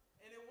person.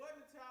 And it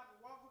wasn't until I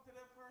could walk up to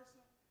that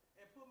person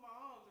and put my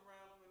arms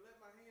around them and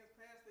let my hands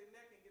pass their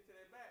neck and get to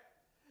their back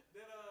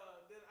that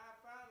I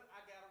finally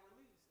got a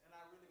release and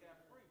I really got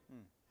free.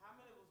 How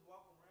many of us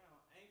walk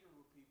around angry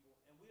with people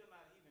and we are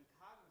not even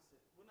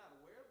cognizant, we're not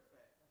aware of the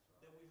fact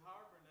that we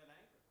harboring that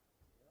anger?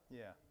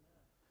 Yeah.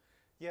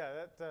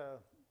 Yeah, that,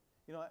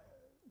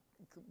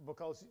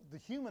 because the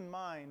human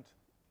mind,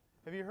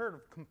 have you heard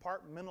of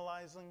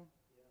compartmentalizing?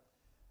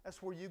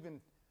 That's where you can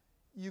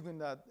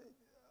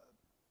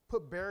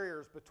put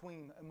barriers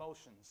between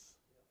emotions.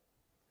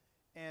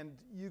 And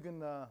you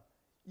can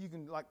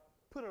like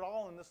put it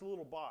all in this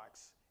little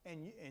box,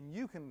 and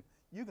you can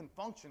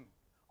function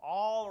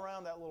all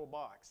around that little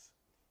box.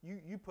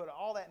 You put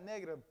all that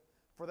negative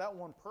for that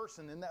one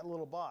person in that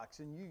little box,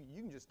 and you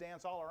can just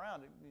dance all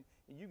around it,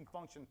 and you can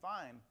function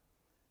fine.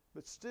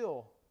 But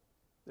still,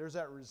 there's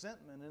that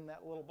resentment in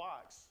that little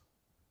box.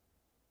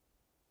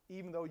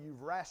 Even though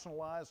you've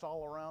rationalized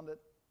all around it,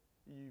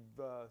 you've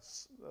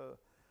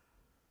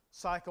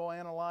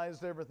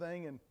psychoanalyzed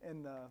everything,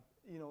 and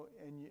you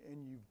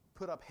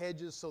put up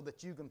hedges so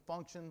that you can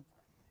function,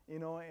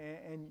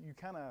 and you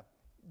kind of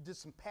did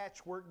some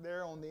patchwork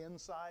there on the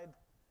inside,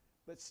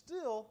 but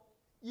still,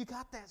 you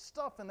got that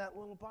stuff in that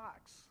little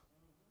box.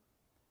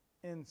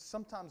 And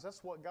sometimes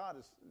that's what God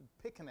is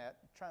picking at,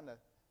 trying to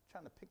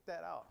pick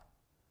that out.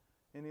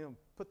 And He'll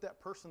put that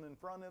person in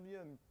front of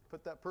you and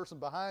put that person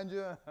behind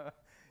you.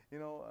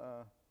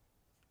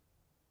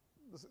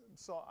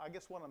 So I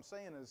guess what I'm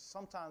saying is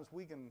sometimes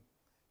we can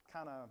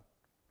kind of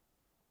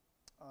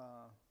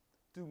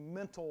do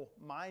mental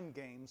mind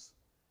games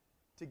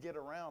to get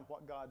around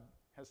what God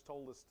has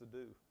told us to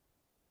do.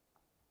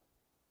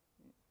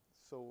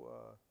 So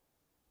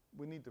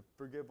we need to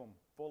forgive them,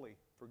 fully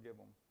forgive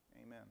them.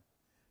 Amen.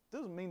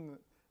 Doesn't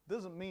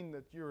mean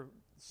that you're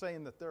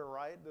saying that they're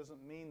right.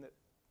 Doesn't mean that,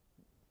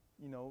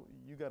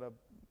 you got to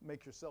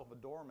make yourself a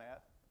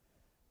doormat.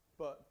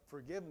 But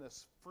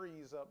forgiveness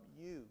frees up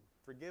you.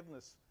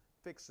 Forgiveness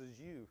fixes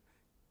you.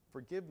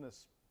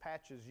 Forgiveness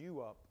patches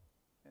you up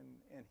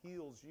and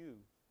heals you.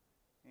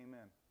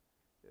 Amen.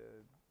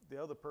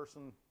 The other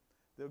person,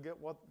 they'll get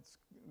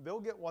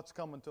what's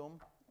coming to them.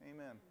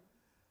 Amen.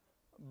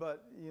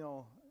 But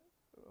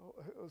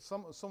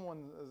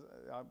someone,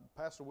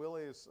 Pastor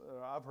Willie,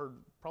 I've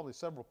heard probably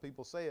several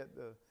people say it.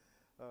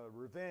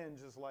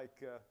 Revenge is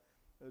like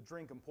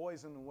drinking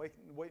poison and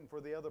waiting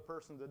for the other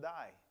person to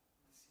die.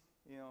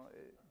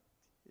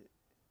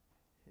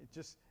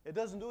 It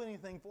doesn't do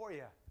anything for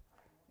you.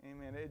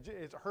 Amen.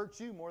 It hurts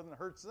you more than it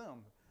hurts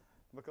them,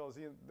 because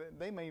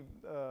they may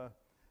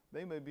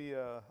be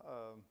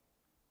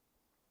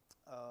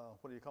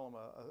what do you call them,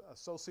 a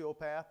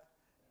sociopath.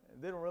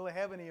 They don't really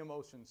have any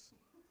emotions.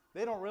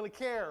 They don't really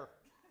care.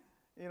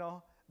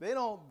 They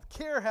don't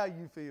care how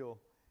you feel.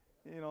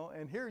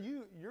 And here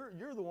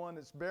you're the one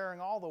that's bearing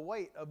all the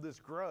weight of this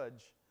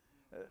grudge.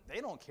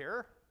 They don't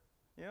care.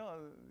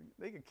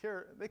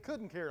 They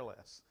couldn't care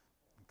less,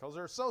 because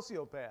they're a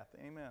sociopath.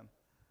 Amen.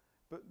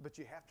 But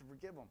you have to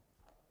forgive them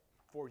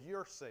for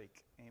your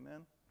sake.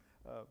 Amen.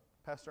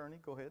 Pastor Ernie,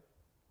 go ahead.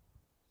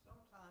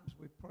 Sometimes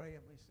we pray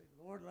and we say,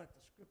 Lord, like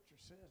the scripture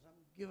says, I'm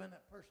giving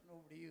that person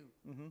over to you.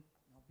 Mm-hmm.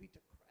 Now beat the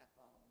crap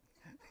out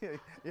of them.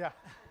 Yeah.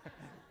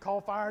 Call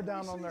fire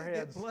down on their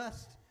heads. Get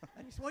blessed.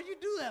 And you say, what do you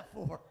do that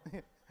for?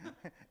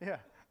 Yeah.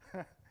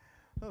 It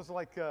was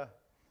like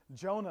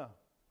Jonah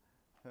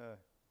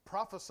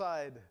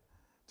prophesied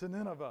to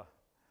Nineveh,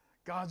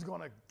 God's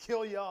going to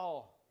kill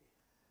y'all.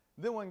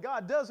 Then when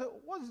God does it,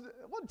 what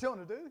did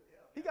Jonah do?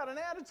 He got an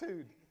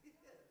attitude.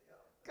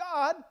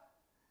 God,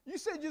 you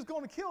said you was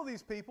going to kill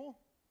these people,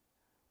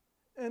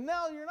 and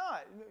now you're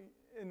not.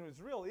 And his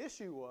real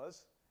issue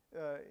was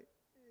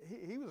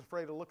he was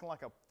afraid of looking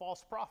like a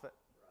false prophet.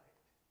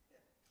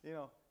 It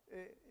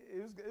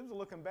was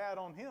looking bad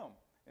on him.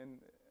 And,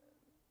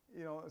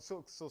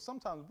 so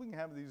sometimes we can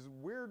have these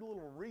weird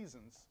little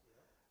reasons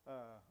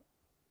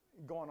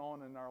going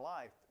on in our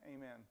life.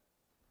 Amen.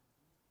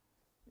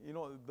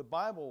 The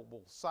Bible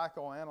will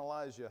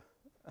psychoanalyze you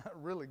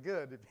really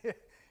good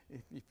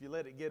if you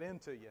let it get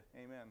into you.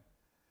 Amen.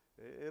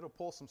 It'll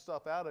pull some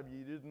stuff out of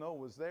you didn't know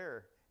was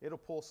there. It'll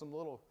pull some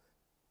little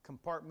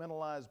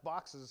compartmentalized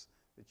boxes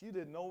that you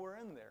didn't know were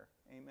in there.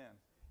 Amen.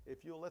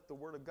 If you'll let the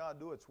Word of God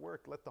do its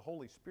work, let the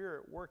Holy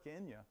Spirit work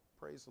in you.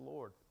 Praise the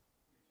Lord.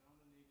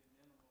 Jonah needed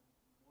Nineveh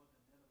more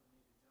than Nineveh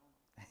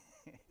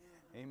needed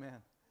Jonah.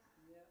 Amen.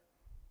 Yeah.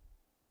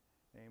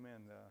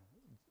 Amen.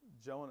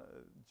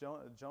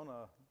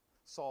 Jonah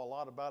saw a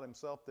lot about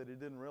himself that he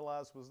didn't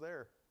realize was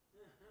there.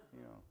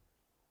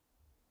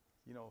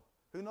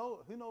 Who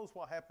knows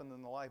what happened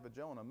in the life of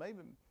Jonah?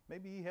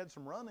 Maybe he had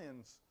some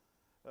run-ins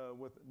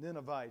with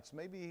Ninevites.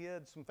 Maybe he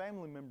had some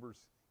family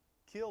members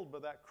killed by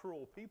that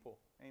cruel people.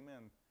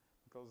 Amen.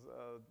 Because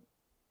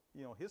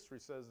history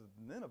says that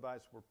the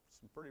Ninevites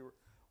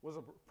was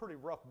a pretty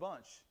rough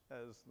bunch,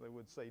 as they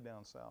would say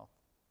down south.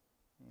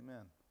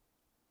 Amen.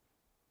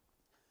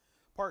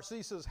 Part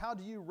C says, how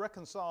do you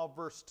reconcile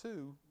verse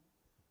 2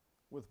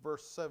 with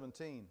verse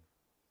 17?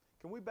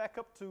 Can we back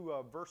up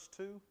to verse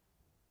 2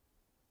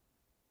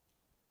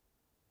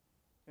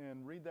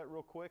 and read that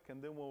real quick,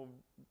 and then we'll...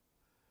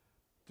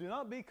 Do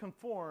not be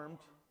conformed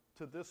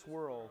to this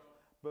world,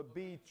 but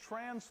be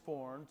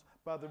transformed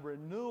by the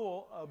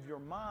renewal of your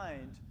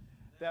mind,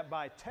 that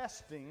by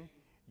testing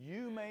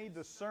you may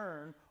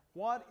discern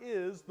what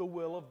is the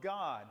will of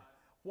God,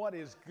 what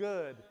is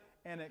good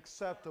and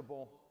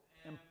acceptable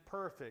and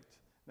perfect.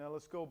 Now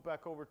let's go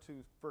back over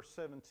to verse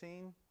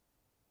 17.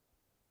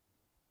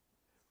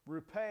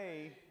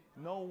 Repay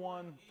no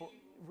one for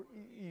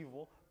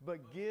evil,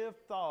 but give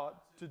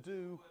thought to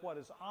do what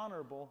is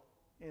honorable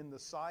in the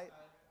sight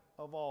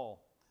of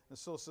all. And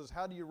so it says,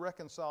 how do you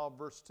reconcile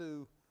verse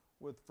 2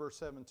 with verse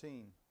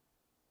 17?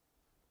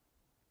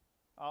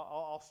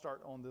 I'll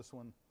start on this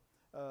one.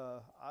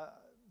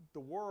 The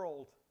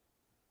world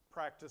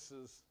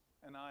practices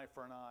an eye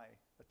for an eye,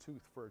 a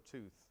tooth for a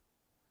tooth.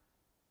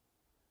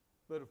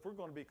 But if we're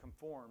going to be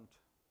conformed,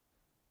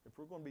 if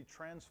we're going to be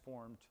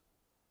transformed,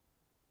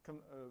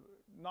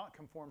 not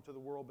conformed to the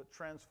world, but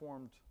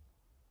transformed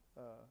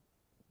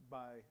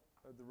by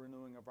the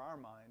renewing of our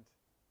mind,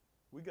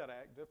 we got to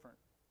act different.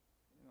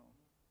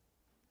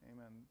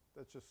 Amen.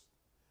 That's just.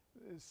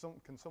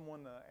 Can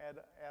someone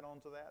add on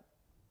to that?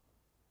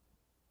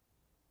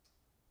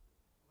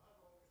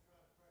 I've always tried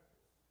to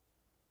practice,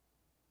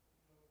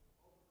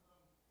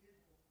 overcome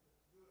evil with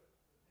good.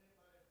 If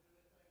anybody do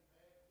anything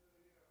bad to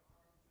you or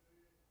harm to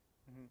you,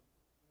 Mm-hmm.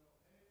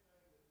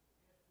 anything that's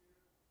against you,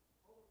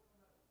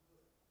 overcome that with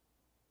good.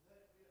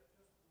 Let it be a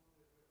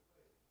testimony of your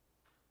faith.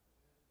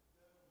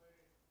 And that way,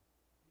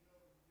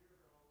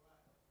 you're all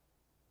right.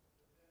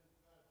 But then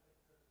try to take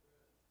care of the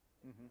rest.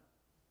 Mm-hmm.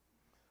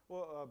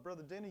 Well,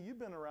 Brother Denny, you've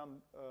been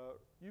around,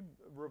 you've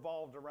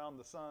revolved around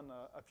the sun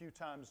a few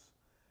times.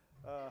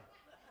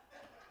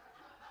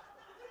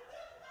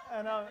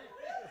 And I'm,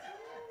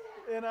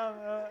 and I'm,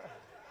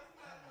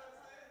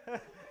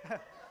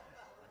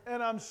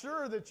 and I'm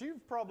sure that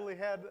you've probably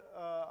had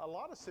a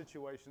lot of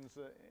situations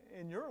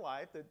in your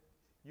life that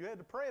you had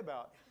to pray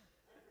about.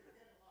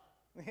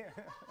 Yeah.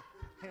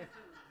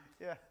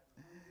 Yeah.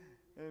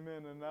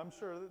 Amen. And I'm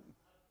sure that.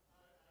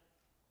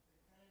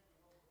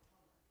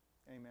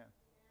 Amen.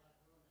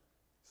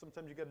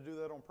 Sometimes you got to do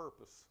that on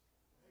purpose.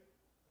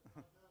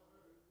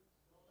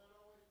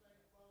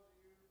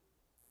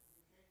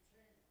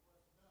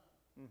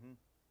 Mm-hmm.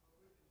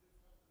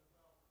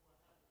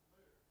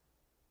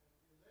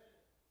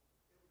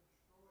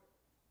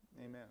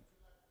 Amen.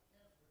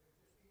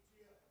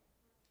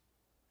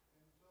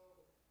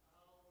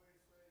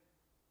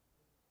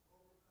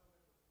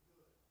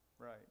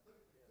 Right.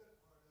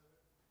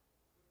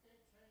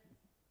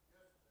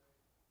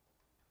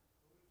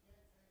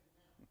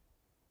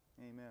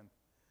 Amen.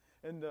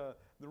 And the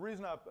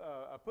reason I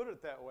put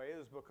it that way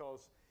is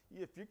because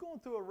if you're going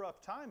through a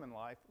rough time in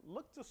life,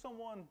 look to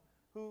someone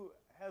who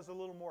has a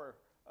little more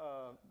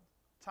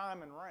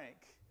time and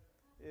rank,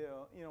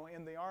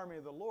 in the army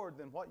of the Lord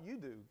than what you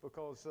do.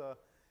 Because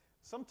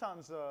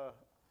sometimes,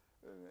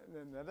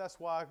 and that's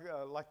why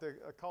I like to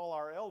call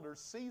our elders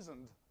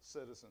seasoned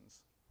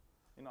citizens.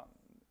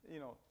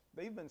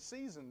 They've been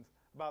seasoned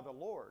by the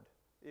Lord.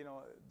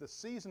 The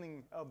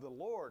seasoning of the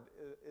Lord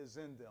is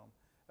in them.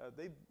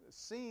 They've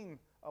seen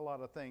a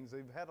lot of things.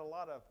 They've had a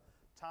lot of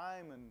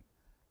time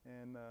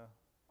and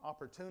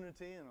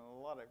opportunity and a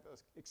lot of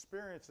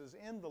experiences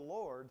in the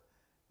Lord.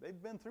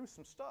 They've been through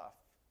some stuff,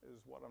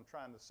 is what I'm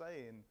trying to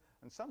say.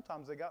 And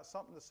sometimes they got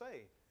something to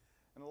say.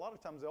 And a lot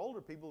of times the older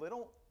people, they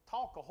don't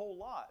talk a whole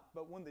lot.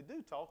 But when they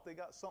do talk, they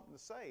got something to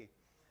say.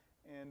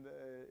 And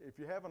if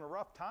you're having a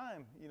rough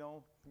time,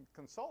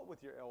 consult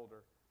with your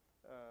elder.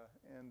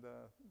 And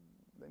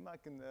they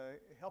might can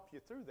help you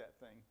through that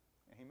thing.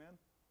 Amen?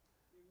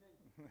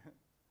 Amen.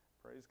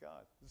 Praise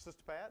God.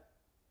 Sister Pat?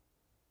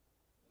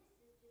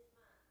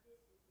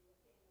 This is the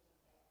opinion of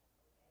Pat,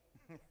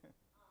 okay?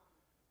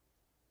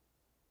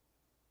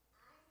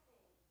 I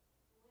think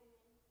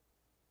women have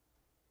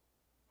a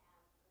tender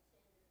heart.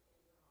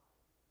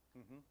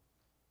 Mm-hmm. And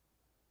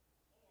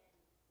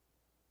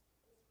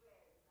it's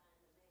rare to find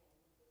a man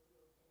with a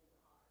real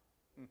tender heart.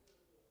 It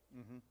really is.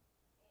 Mm-hmm.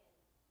 And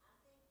I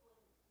think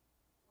when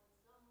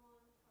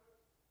someone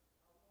hurts a woman,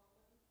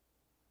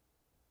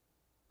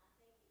 I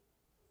think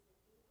it's a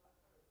deeper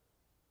hurt.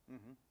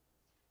 Mm-hmm.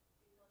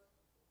 Because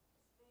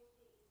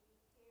especially if you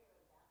care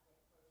about that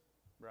person.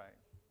 Right.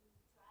 If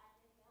you've tried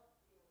to help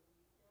them,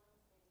 you've done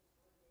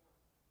things for them,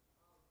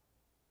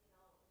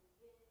 you've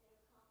been in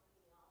their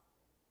company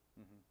often.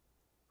 Mm-hmm.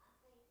 I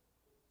think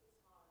it's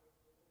harder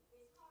for them.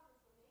 It's harder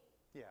for me.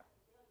 Yeah. I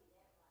can tell you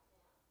that right now.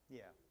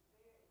 Yeah. It's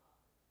very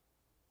hard.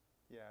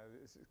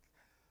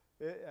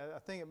 Yeah.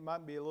 I think it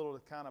might be a little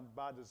kind of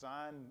by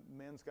design.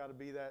 Men's got to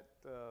be that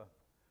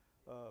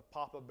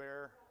Papa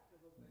Bear.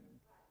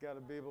 Got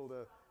to be able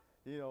to,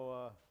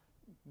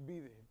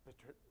 be the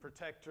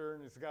protector,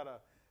 and it's got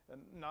to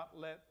not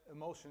let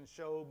emotion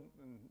show,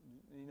 and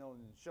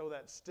show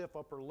that stiff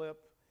upper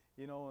lip,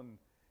 and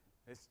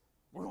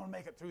we're going to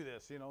make it through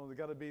this. They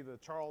got to be the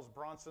Charles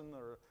Bronson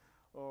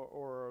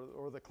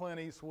or the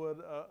Clint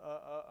Eastwood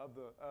of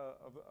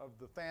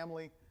the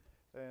family,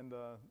 and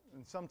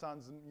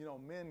sometimes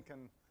men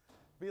can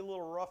be a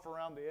little rough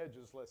around the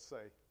edges. Let's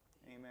say,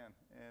 amen.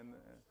 And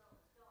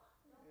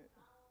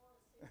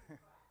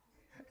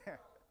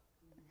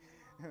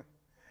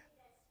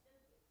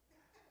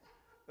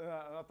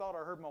I thought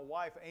I heard my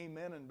wife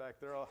amening back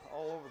there all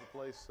over the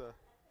place.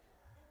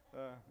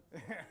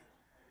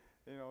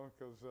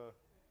 Because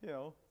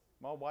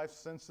my wife's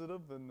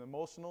sensitive and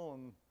emotional,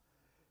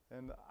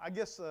 and I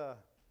guess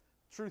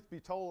truth be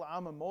told,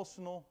 I'm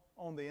emotional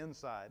on the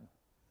inside,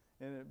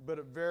 but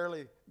it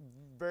very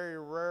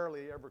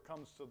rarely ever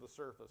comes to the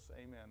surface.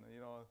 Amen.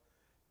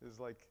 It's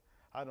like,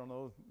 I don't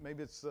know,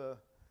 maybe it's the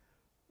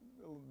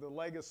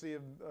legacy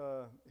of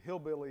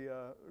hillbilly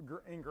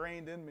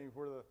ingrained in me,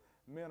 where the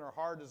men are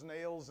hard as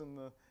nails and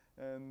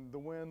the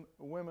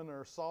women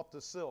are soft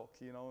as silk.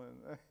 Yeah, I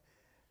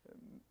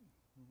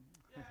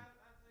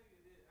think it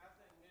is. I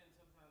think men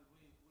sometimes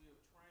we have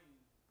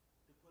trained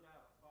to put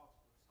out a false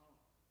persona.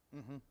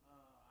 Mm-hmm.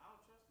 I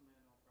don't trust a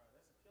man on cry.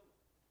 That's a killer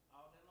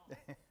all day long.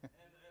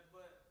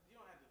 But you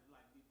don't have to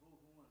be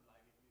boo-hooing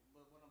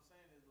but what I'm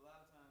saying is a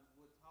lot of times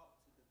we're taught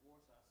to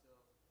divorce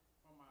ourselves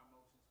from our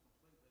emotions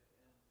completely,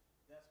 and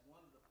that's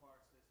one of the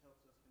parts that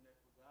helps us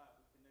connect with God.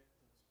 We connect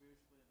to Him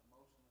spiritually and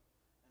emotionally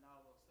and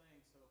all those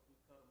things. So if we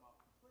cut them off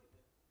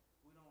completely,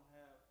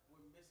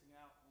 we're missing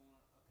out on a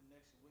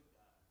connection with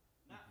God.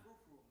 Not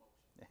frou-frou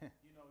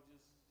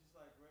emotion, just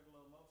like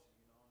regular emotion,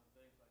 and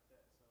things like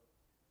that. So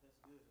that's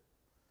good.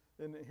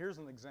 And here's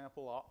an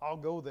example. I'll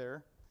go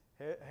there.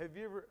 Have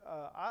you ever?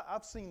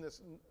 I've seen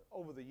this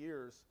over the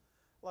years,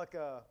 like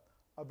a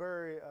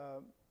very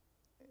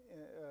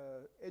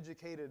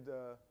educated,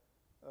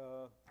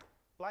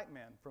 black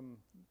man from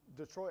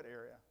Detroit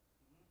area,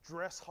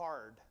 dress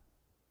hard,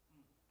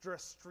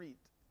 dress street.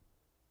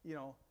 You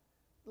know,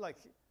 like,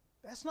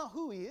 that's not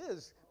who he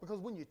is, because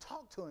when you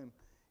talk to him,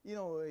 you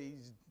know,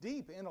 he's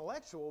deep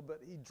intellectual, but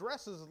he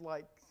dresses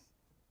like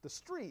the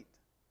street.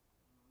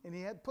 And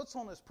he puts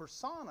on his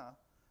persona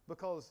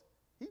because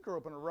he grew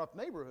up in a rough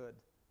neighborhood,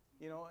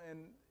 you know,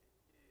 and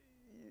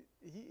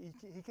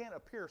he can't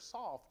appear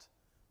soft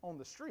on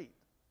the street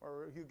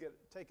or he'll get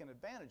taken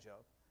advantage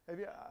of.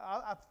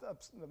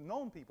 I've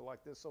known people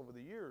like this over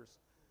the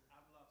years.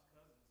 I've lost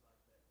cousins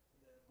like that.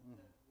 That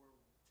were,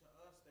 to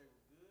us, they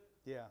were good.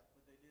 Yeah.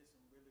 But they did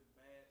some really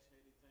bad,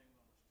 shady things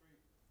on the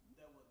street.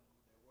 That wasn't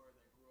who they were.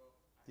 They grew up.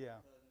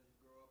 Yeah. I had cousins who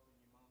grew up and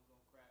your mom's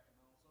gonna crack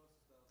and all sorts of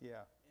stuff.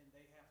 Yeah. And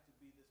they have to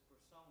be this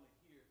persona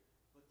here,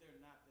 but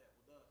they're not that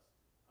with us.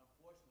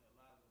 Unfortunately,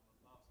 a lot of them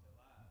have lost their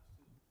lives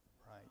too.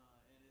 Right.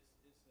 And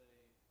it's a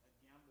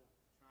gamble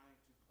trying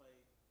to play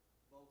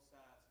both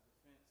sides of the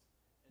fence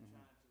and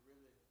trying to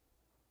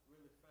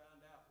really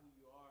find out who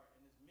you are.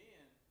 And as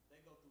men, they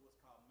go through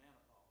what's called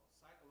menopause.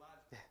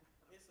 Psychologically,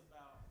 it's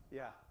about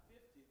Yeah.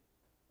 50,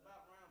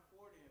 about around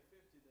 40 and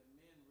 50 that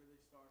men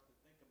really start to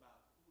think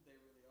about who they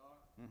really are.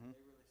 Mhm.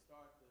 They really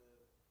start to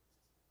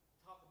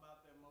talk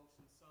about their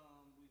emotions.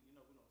 Some we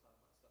don't talk about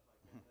stuff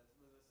like that. That's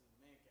in the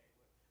man cave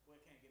where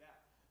it can't get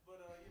out. But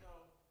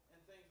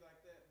and things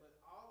like that. But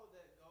all of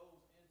that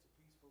goes into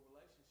peaceful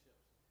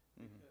relationships,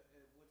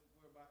 because, which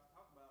we're about to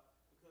talk about.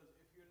 Because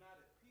if you're not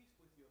at peace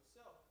with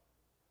yourself,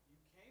 you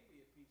can't be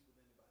at peace with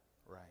anybody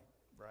else. Right.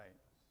 Right.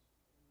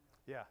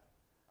 Yeah.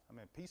 I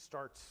mean, peace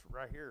starts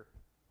right here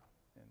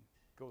and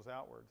goes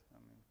outward. I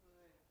mean,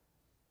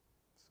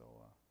 so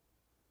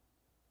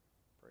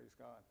praise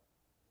God.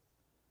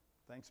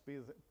 Thanks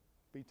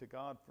be to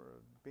God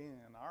for being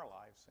in our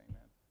lives.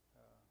 Amen.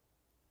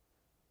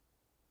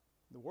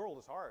 The world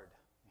is hard.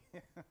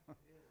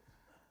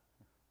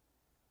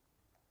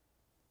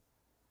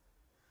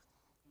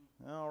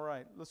 All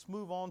right, let's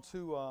move on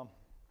to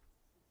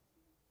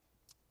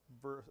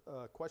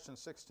question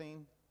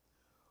 16.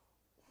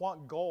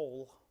 What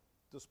goal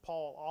does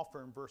Paul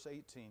offer in verse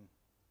 18?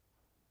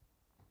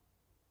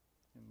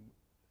 And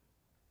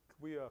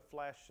could we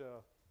flash,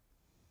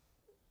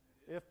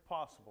 if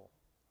possible,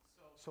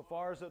 so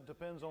far as it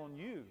depends on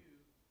you,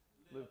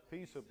 live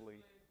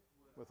peaceably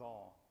with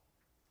all.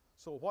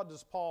 So what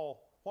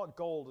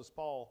goal does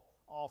Paul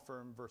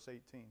offer in verse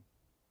 18?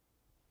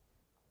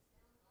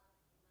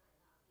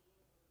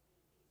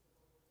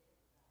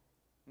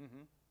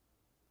 Mm-hmm.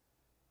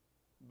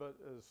 But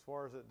as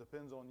far as it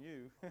depends on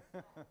you,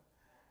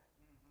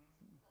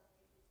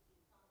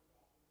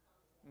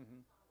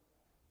 mm-hmm.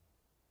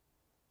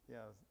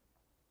 Yeah,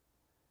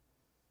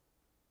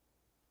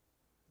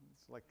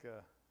 it's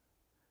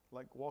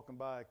like walking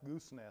by a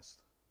goose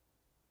nest,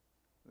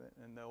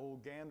 and the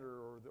old gander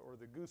or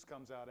the goose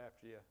comes out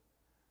after you.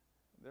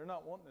 They're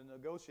not wanting to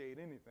negotiate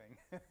anything.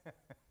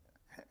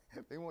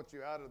 They want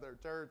you out of their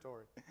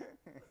territory.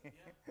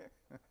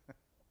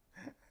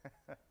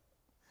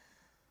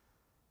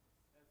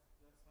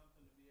 That's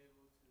something to be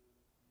able to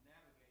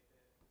navigate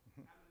that.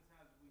 How many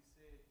times have we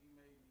said, "You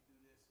made me do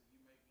this," or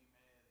 "You make me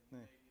mad," or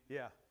 "You made me do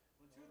Yeah. that"?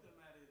 When the truth of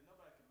the matter is,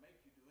 nobody can make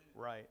you do anything.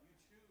 Right. You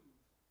choose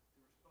to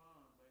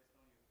respond based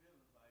on your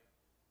feelings. Like,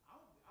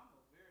 I'm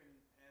a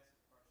very passive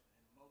person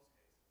in most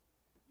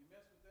cases. You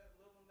mess with that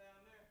little one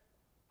down there,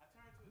 I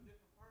turn to a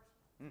different person.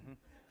 Mm-hmm.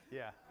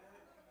 Yeah.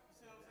 You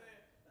see what I'm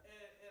saying?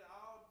 At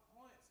all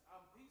points,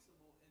 I'm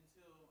peaceable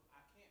until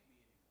I can't be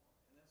anymore.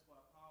 And that's why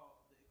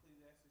Paul, the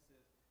Ecclesiastes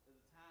says, there's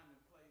a time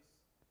and place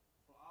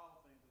for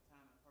all things, a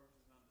time and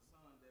purpose under the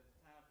sun. There's a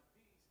time for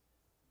peace,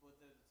 but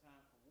there's a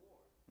time for war.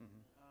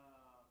 Mm-hmm.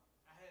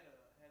 I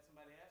had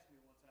somebody ask me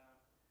one time,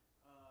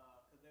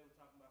 because they were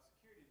talking about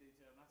security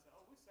detail, and I said,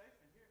 "Oh, we're safe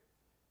in here."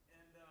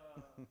 And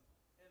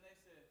and they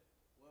said,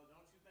 "Well,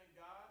 don't you think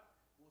God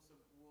will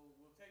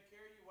take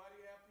care of you? Why do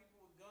you have people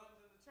with guns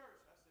in the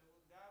church?" I said,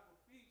 "Well, God will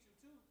feed you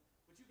too,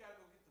 but you got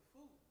to go get the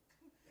food."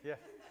 Yeah.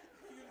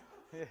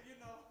 you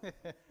know.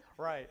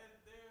 Right. And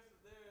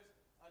there's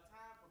a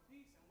time for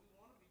peace, and we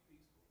want to be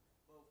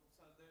peaceful,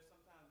 but there's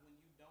sometimes when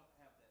you don't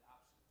have that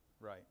option.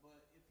 Right.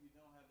 But if you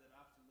don't have that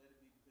option, let it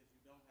be because you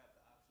don't have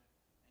the option,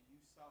 and you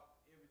sought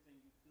everything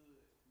you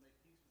could to make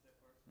peace with that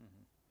person.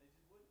 Mm-hmm. They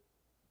just wouldn't.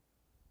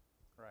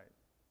 Right.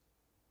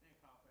 They ain't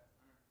call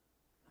Pastor Ern.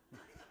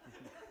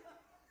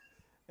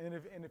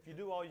 And if you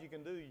do all you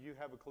can do, you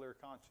have a clear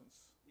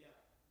conscience. Yeah.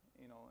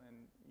 You know,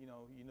 and you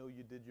know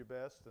you did your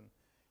best, and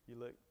you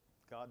let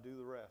God do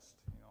the rest.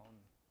 You know, and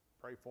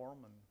pray for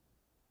them, and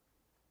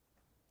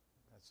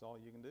that's all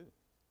you can do.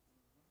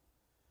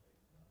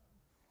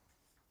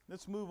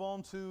 Let's move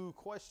on to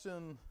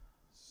question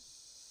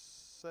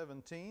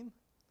 17.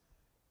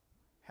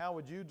 How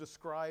would you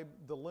describe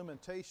the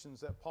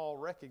limitations that Paul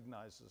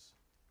recognizes?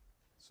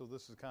 So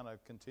this is kind of a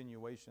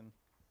continuation.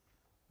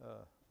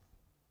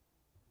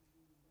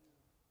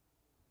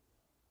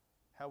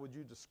 How would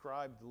you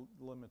describe the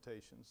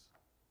limitations?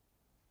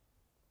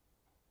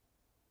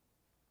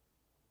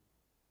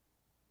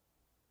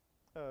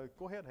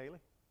 Go ahead, Haley.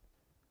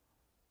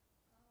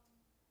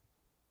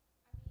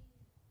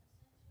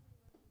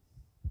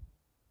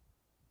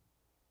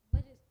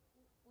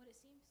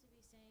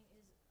 saying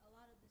is a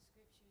lot of the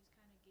scriptures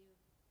kind of give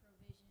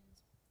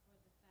provisions for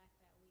the fact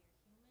that we are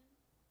human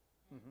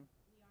and Mhm.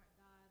 we aren't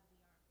God, we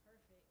aren't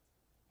perfect,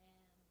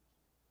 and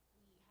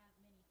we have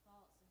many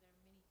faults, and there are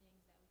many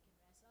things that we can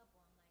mess up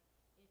on.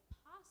 Like, if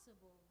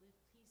possible, live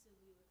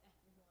peaceably with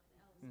everyone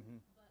else.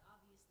 Mhm. But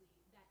obviously,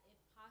 that if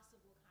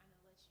possible kind of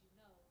lets you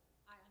know,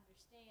 I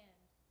understand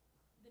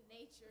the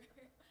nature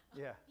of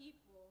Yeah.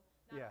 people,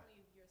 not Yeah.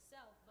 only of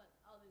yourself, but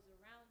others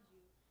around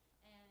you.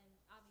 And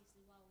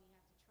obviously, while we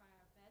have to try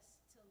our best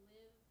to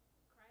live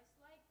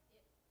Christ-like,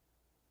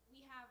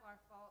 we have our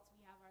faults,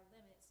 we have our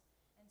limits.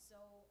 And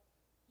so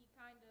he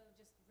kind of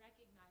just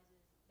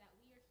recognizes that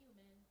we are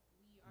human,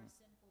 we are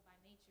sinful by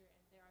nature,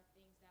 and there are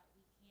things that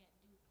we can't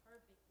do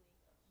perfectly,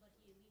 but he at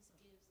least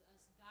gives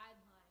us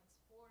guidelines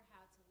for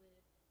how to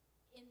live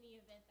in the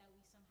event that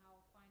we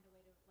somehow find a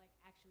way to like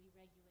actually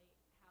regulate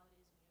how it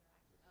is we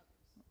interact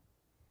with others.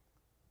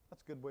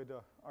 That's a good way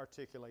to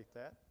articulate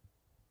that.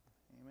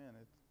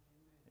 Amen.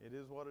 It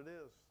is what it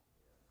is.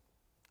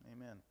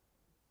 Amen.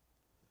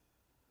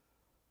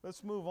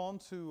 Let's move on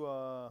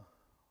to.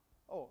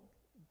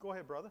 Go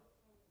ahead, brother. I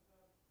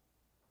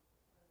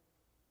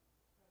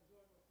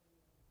enjoyed what the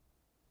little sister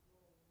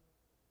said there.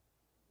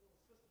 It was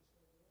very,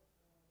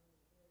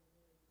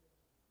 very good.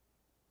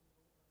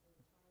 There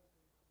were times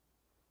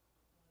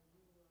when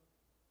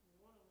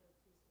you want to live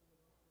peacefully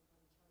with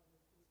everybody, try to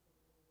live peacefully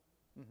with everybody.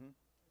 Mm-hmm.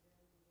 And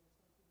then there's some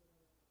people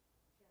that are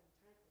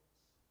cantankerous.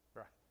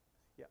 Right.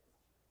 Yeah.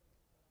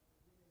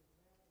 Give you an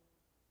example.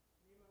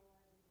 Me and my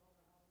wife, we bought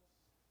a house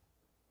in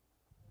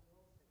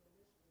Roseville,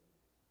 Michigan,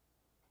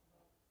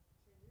 about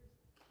 10 years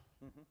ago.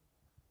 Mm-hmm.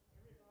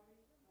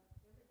 Everybody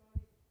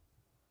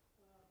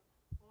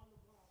on the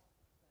block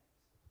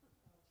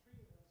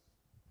treated us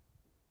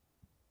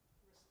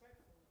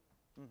respectfully.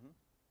 Mm-hmm.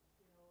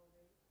 You know,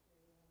 God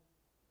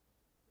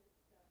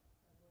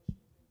bless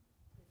you.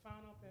 They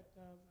found out that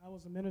I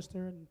was a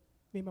minister, and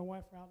me and my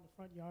wife were out in the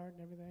front yard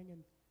and everything,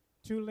 and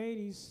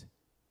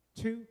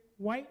two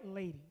white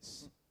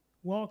ladies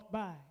walked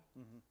by,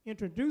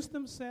 introduced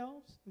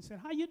themselves, and said,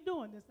 "How you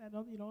doing?" This, that,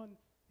 you know, and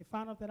they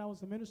found out that I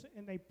was a minister,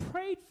 and they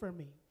prayed for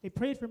me. They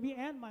prayed for me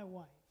and my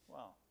wife,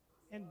 Wow.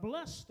 and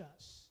blessed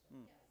us.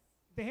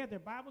 They had their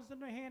Bibles in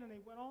their hand, and they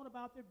went on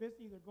about their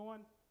business, either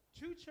going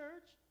to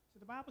church, to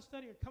the Bible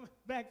study, or coming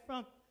back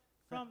from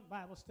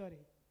Bible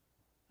study.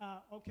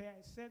 Okay,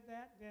 I said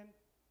that then,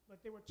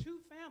 but there were two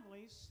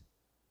families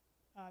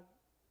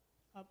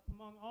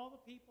among all the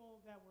people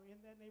that were in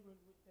that neighborhood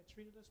that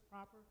treated us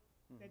proper,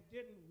 that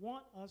didn't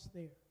want us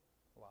there,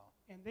 Wow.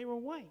 and they were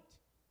white.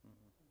 Mm-hmm.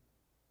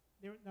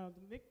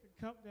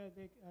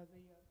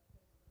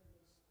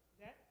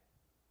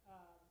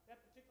 That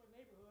particular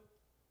neighborhood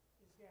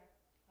has got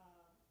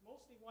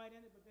mostly white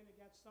in it, but then it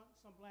got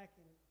some black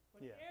in it.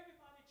 But Yeah.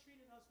 everybody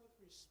treated us with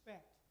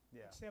respect,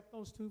 Yeah. except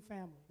those two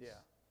families.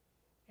 Yeah.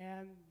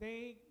 And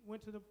they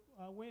went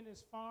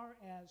as far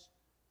as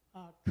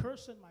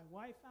cursing my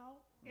wife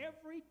out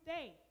every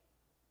day.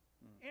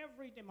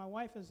 Every day. My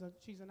wife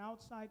she's an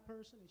outside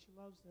person, and she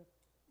loves to,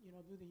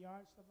 do the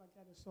yard stuff like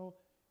that. And so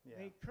Yeah.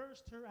 they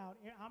cursed her out.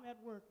 I'm at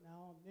work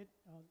now,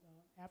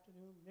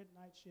 afternoon,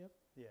 midnight shift.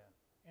 Yeah.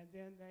 And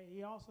then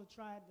he also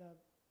tried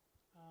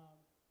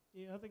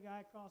the other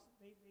guy across.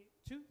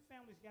 Two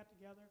families got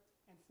together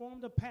and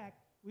formed a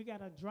pact. We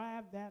got to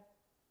drive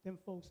them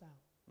folks out.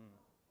 Yeah.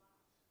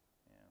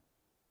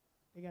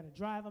 They got to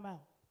drive them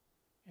out.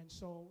 And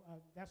so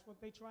that's what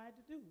they tried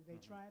to do. They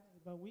tried,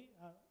 but we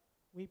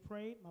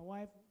prayed. My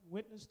wife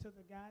witnessed to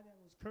the guy that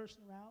was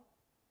cursing her out.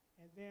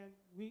 And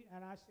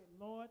then I said,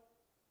 Lord,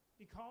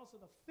 because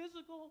of the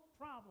physical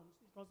problems,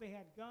 because they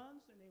had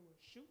guns and they were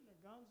shooting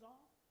their guns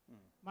off,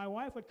 my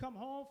wife would come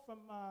home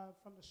from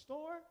the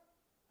store,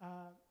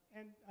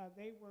 and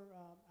they were,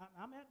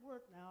 I'm at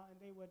work now, and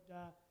they would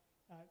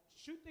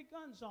shoot their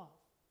guns off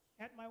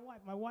at my wife.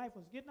 My wife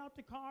was getting out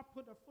the car,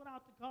 putting her foot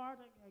out the car,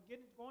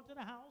 going to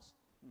the house,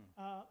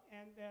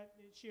 and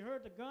she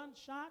heard the gun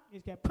shot.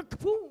 It got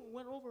boom,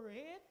 went over her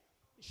head.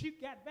 She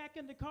got back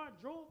in the car,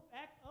 drove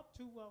back up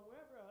to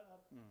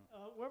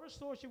wherever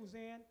store she was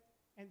in,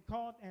 and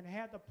called and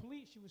had the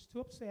police. She was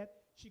too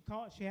upset. She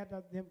had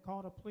them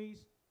call the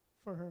police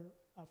for her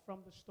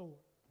from the store.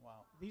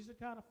 Wow. These are the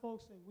kind of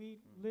folks that we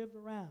lived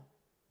around.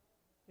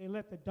 They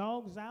let the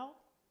dogs out.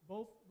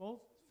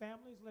 Both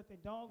families let their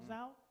dogs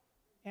out.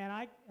 And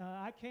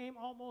I came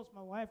almost.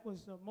 My wife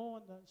was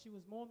mowing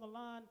the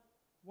lawn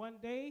one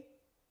day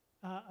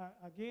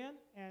again,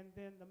 and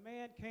then the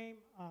man came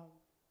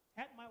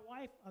at my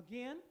wife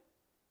again,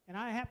 and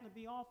I happened to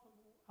be off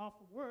of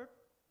work.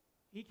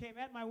 He came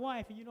at my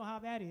wife, and you know how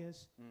that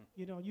is.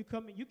 You know, you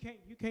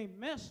can't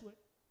mess with,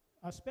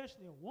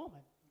 especially a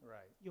woman.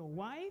 Right. Your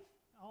wife?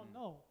 Oh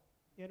no.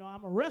 You know,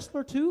 I'm a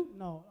wrestler too.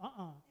 No.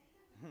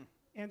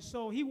 And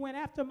so he went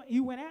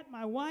at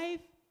my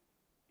wife,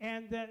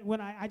 and that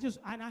when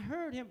I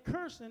heard him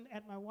cursing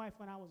at my wife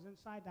when I was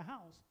inside the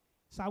house.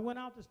 So I went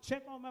out to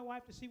check on my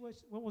wife to see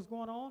what was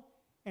going on,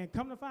 and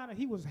come to find out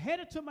he was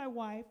headed to my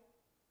wife,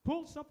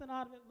 pulled something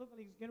out of it, looked like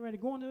he was getting ready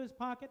to go into his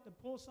pocket to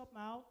pull something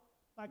out,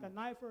 like a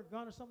knife or a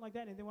gun or something like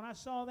that. And then when I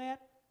saw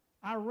that,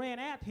 I ran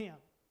at him.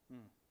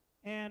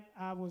 And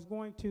I was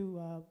going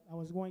to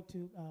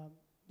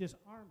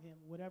disarm him.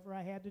 Whatever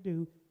I had to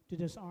do to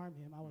disarm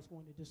him, I was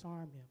going to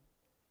disarm him.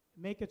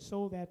 Make it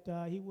so that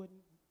he wouldn't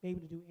be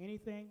able to do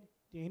anything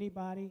to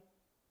anybody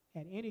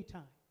at any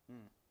time.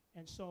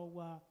 And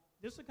so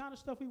this is the kind of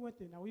stuff we went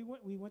through. Now,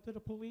 we went to the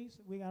police.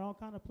 We got all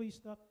kind of police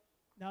stuff.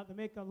 Now, to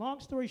make a long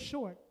story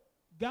short,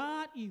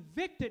 God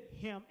evicted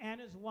him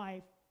and his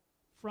wife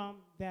from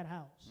that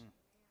house.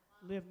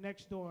 Lived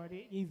next door.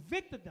 They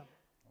evicted them.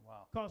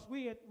 Wow. Because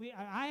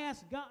I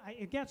asked God,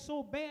 it got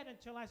so bad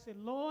until I said,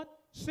 Lord,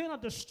 send a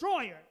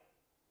destroyer.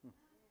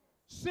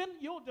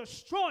 Send your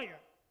destroyer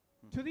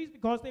to these,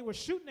 because they were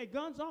shooting their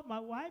guns off. My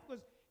wife was,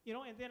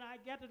 and then I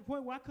got to the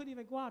point where I couldn't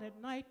even go out at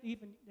night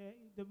even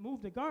to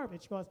move the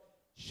garbage, because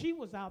she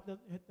was out,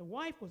 the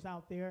wife was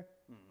out there,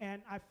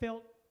 and I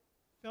felt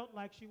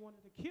like she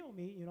wanted to kill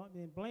me, and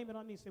then blame it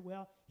on me. Say,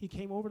 well, he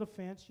came over the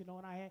fence, and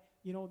I had,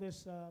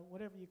 this,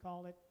 whatever you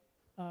call it,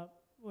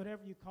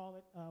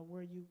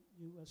 where you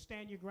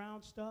stand your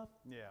ground stuff.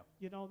 Yeah.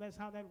 That's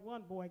how that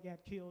one boy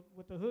got killed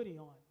with the hoodie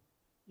on.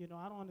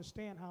 I don't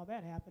understand how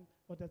that happened,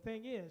 but the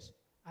thing is,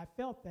 I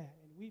felt that,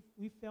 and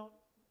we felt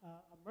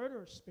a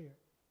murderous spirit.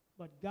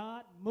 But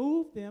God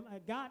moved them.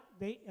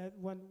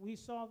 When we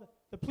saw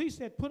the police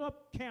had put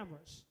up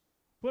cameras,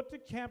 put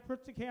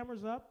the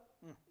cameras up.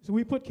 So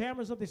we put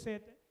cameras up. They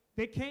said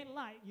they can't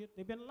lie.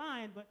 They've been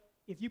lying, but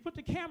if you put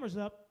the cameras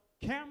up,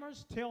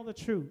 cameras tell the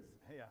truth.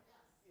 Yeah.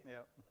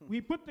 Yeah.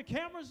 We put the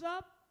cameras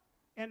up,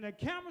 and the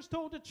cameras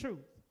told the truth.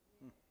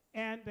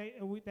 And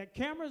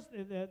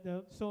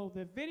so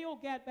the video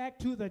got back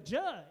to the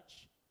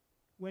judge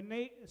when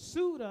they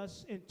sued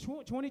us in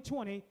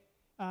 2020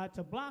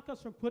 to block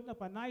us from putting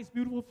up a nice,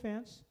 beautiful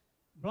fence,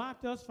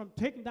 blocked us from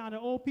taking down an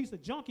old piece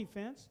of junky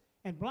fence,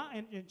 and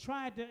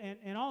tried to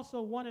and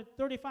also wanted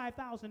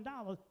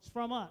 $35,000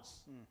 from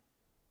us.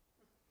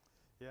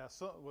 Yeah.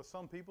 So with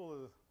some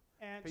people,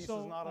 peace is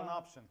so, not an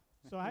option.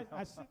 So I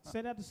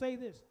said that to say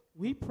this.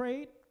 We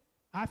prayed.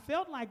 I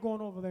felt like going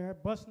over there,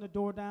 busting the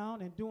door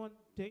down, and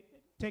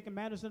taking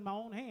matters in my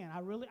own hand.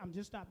 I'm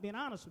just not being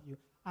honest with you.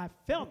 I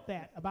felt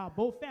that about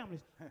both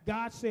families.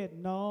 God said,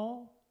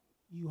 no,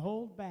 you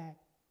hold back.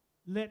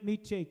 Let me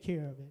take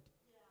care of it.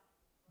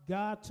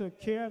 God took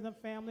care of the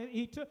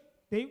family.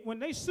 When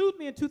they sued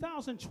me in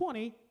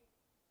 2020,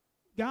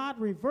 God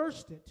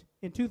reversed it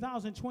in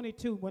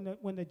 2022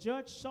 when the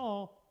judge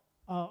saw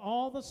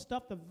all the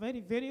stuff, the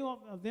video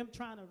of them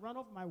trying to run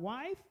over my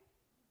wife.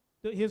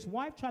 His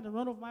wife tried to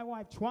run over my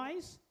wife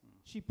twice.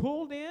 She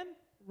pulled in,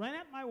 ran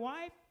at my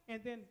wife,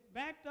 and then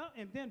backed up,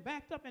 and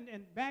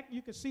back.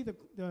 You could see the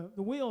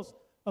wheels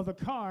of the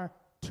car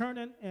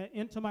turning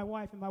into my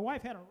wife. And my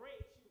wife had a rake.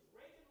 She was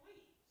raking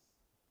leaves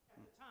at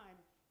the time.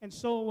 And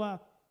so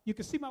you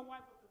could see my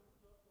wife with the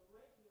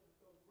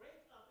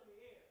rake up in the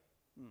air,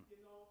 trying to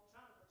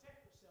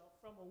protect herself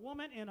from a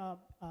woman in a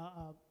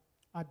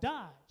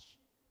Dodge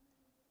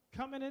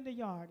coming in the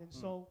yard. And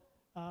so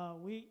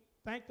we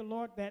thank the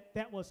Lord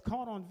that was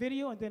caught on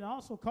video, and then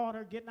also caught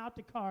her getting out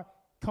the car,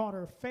 caught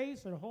her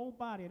face, her whole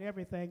body, and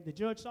everything. The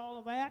judge saw all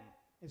of that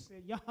and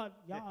said,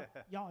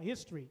 y'all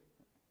history.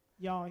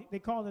 They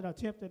call it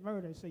attempted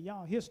murder. They say,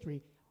 y'all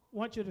history.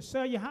 Want you to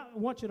sell your house,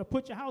 want you to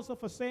put your house up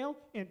for sale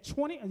in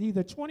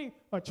either 20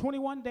 or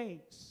 21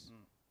 days.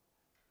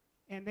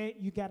 And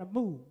you got to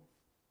move.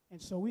 And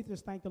so we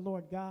just thank the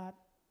Lord. God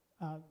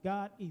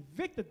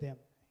evicted them.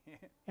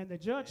 And the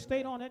judge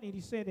stayed on it, and he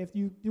said, if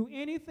you do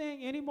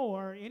anything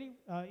anymore,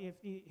 if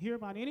you hear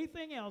about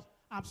anything else,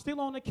 I'm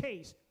still on the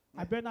case.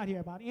 I better not hear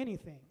about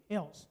anything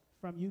else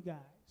from you guys.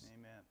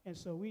 Amen. And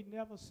so we've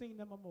never seen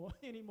them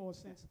anymore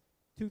since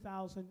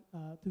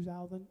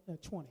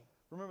 2020.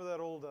 Remember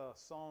that old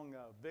song,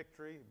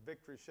 Victory?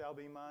 Victory shall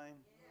be mine.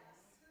 Yes.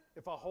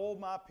 If I hold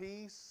my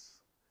peace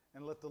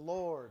and let the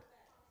Lord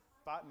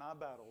fight my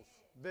battles,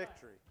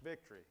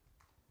 victory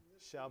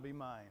shall be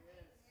mine.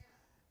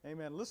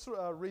 Amen. Let's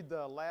read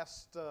the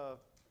last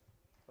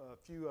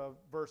few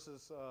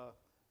verses,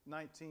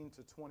 19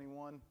 to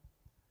 21.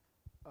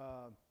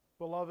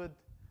 Beloved,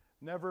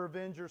 never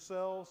avenge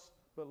yourselves,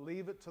 but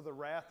leave it to the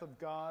wrath of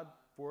God,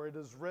 for it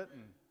is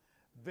written,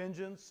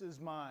 vengeance is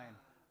mine.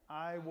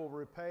 I will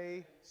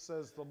repay,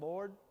 says the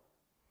Lord.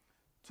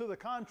 To the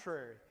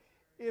contrary,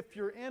 if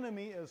your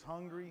enemy is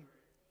hungry,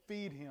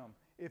 feed him.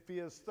 If he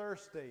is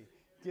thirsty,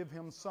 give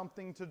him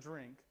something to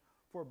drink.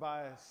 For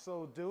by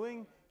so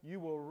doing, you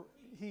will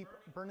heap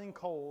burning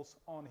coals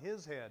on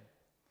his head.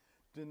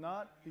 Do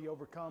not be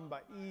overcome by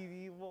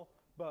evil,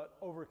 but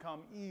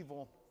overcome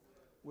evil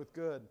with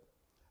good.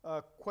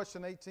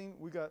 Question 18,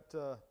 we got,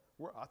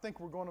 I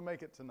think we're going to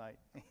make it tonight.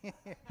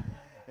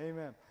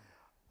 Amen.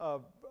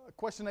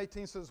 Question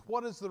 18 says,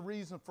 what is the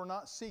reason for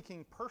not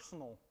seeking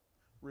personal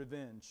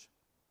revenge?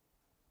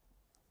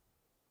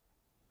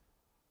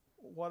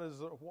 What is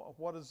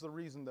the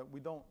reason that we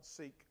don't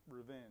seek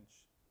revenge?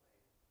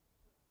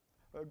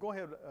 Go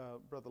ahead,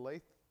 Brother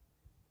Lath.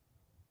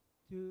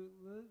 To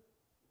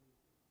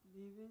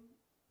leaving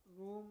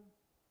room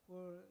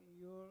for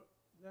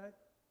that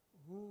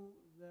who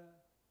the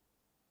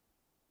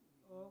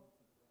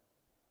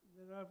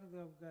love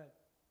of God.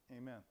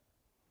 Amen.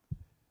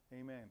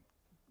 Amen.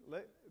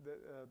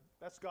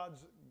 That's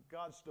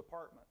God's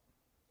department.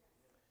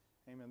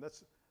 Amen.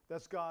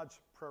 That's God's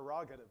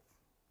prerogative.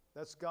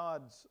 That's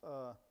God's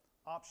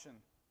option.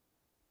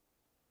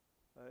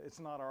 It's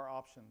not our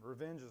option.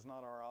 Revenge is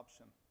not our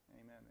option.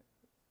 Amen.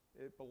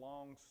 It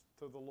belongs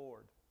to the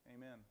Lord.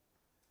 Amen.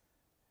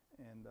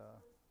 And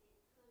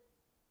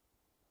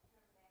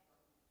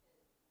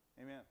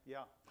amen.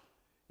 Yeah.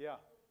 Yeah.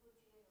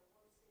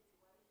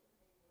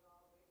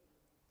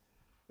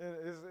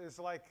 It's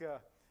like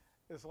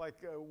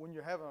when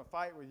you're having a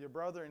fight with your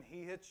brother and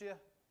he hits you,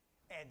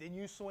 and then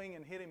you swing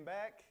and hit him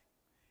back.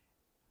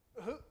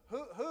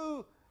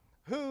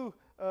 Who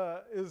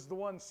is the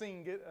one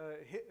seen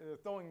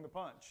throwing the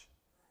punch?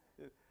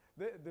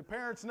 The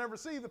parents never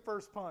see the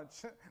first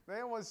punch. They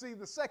always see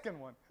the second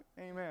one.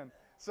 Amen.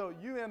 So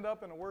you end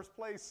up in a worse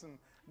place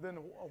than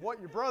what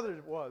your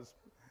brother was.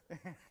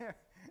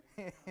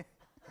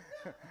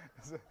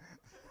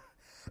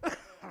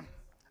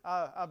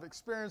 I've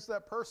experienced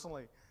that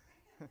personally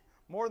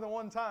more than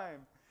one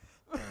time.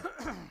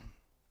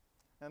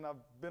 And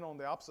I've been on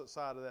the opposite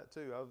side of that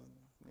too.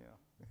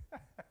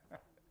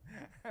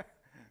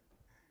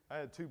 I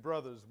had two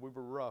brothers. We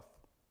were rough.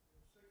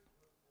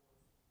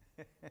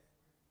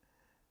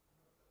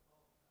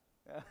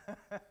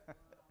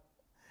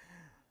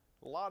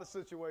 A lot of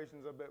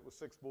situations, I bet, with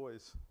 6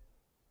 boys.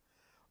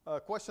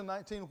 Question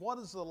 19, what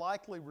is the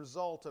likely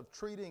result of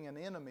treating an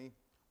enemy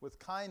with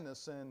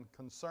kindness and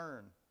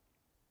concern?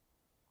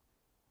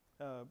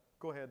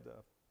 Go ahead,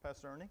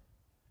 Pastor Ernie.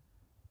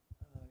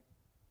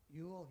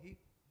 You will heap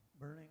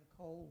burning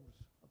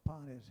coals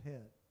upon his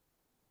head.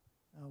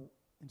 Now,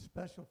 in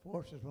Special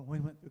Forces, when we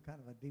went through kind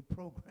of a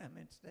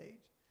deprogramming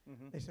stage,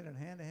 they said in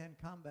hand-to-hand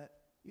combat,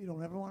 you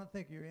don't ever want to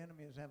think your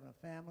enemy is having a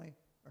family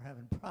or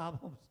having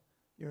problems.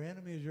 Your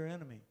enemy is your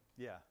enemy.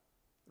 Yeah,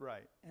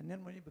 right. And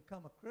then when you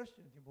become a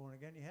Christian, if you're born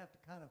again, you have to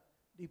kind of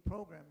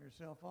deprogram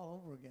yourself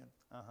all over again.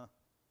 Uh-huh.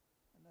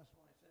 And that's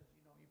why it says,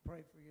 you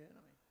pray for your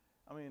enemy.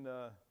 I mean,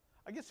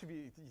 I guess if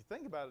you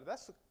think about it,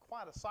 that's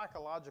quite a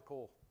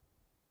psychological.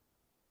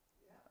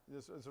 Yeah.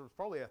 It's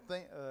probably a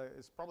thing.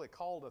 It's probably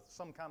called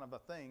some kind of a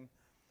thing,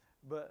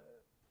 but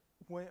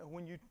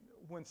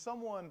when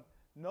someone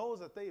knows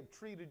that they have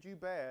treated you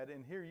bad,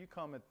 and here you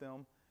come at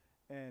them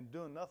and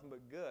doing nothing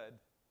but good,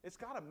 it's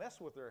got to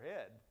mess with their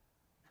head.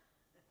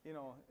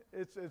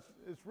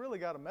 It's really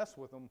got to mess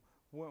with them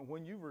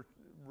when you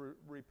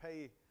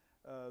repay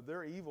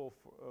their evil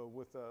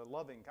with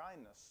loving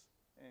kindness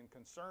and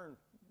concern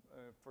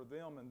for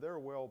them and their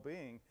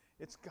well-being.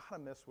 It's got to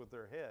mess with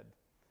their head,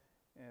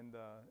 and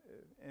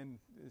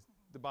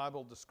the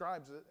Bible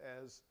describes it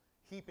as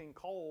heaping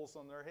coals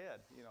on their head.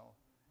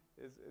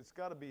 It's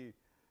got to be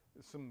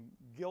some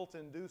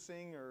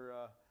guilt-inducing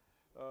or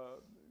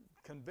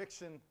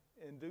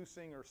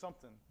conviction-inducing or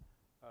something.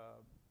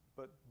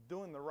 But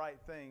doing the right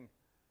thing,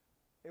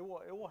 it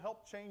will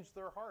help change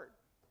their heart.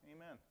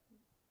 Amen.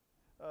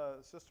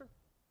 Sister?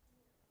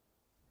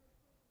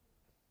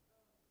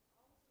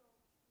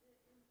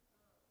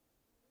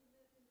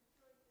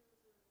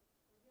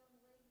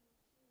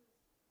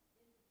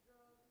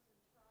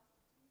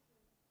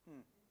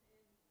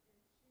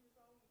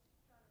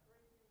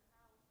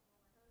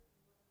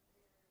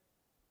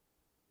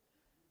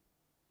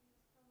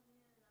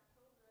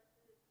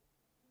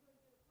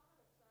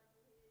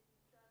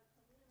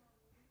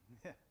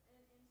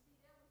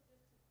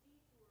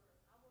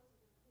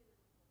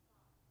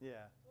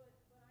 Yeah. But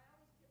I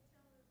always kept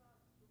telling her about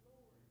the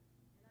Lord,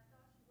 and I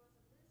thought she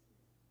wasn't listening.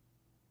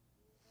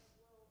 Well,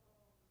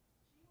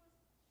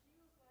 she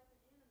was like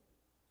an enemy.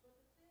 But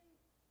the thing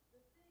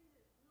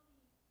that really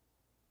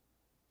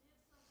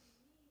did something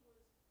to me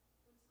was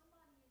when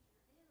somebody is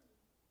your enemy,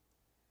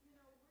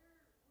 where's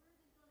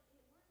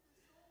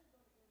their soul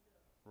gonna end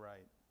up?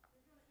 Right.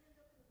 They're gonna end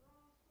up in the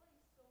wrong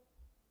place. So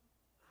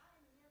I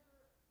don't feel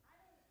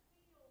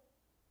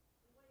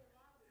the way a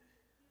lot of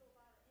people feel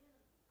about an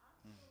enemy.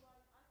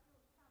 I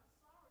feel kind of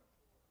sorry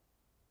for her.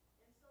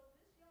 And so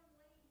this young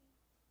lady,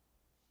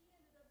 she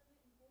ended up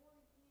getting born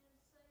again,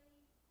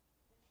 saved,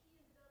 and she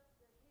ended up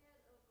the head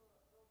of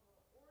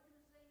a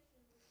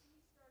organization where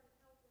she started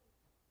helping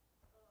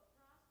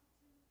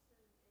prostitutes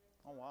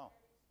and Oh, wow.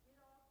 addicts get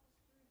off the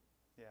street.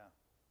 Yeah.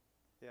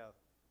 Yeah.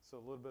 So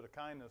a little bit of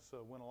kindness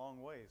went a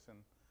long ways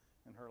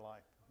in her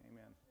life.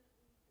 Amen.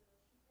 Unfortunately,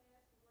 she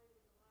passed away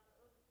with a lot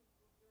of other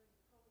people during the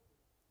COVID.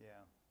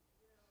 Yeah.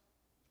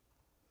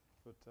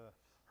 But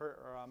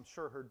I'm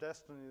sure her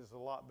destiny is a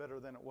lot better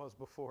than it was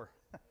before.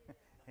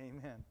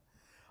 Amen.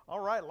 All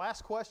right,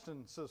 last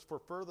question says, for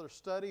further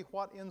study,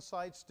 what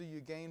insights do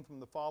you gain from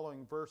the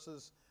following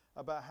verses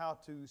about how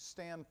to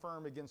stand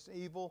firm against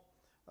evil?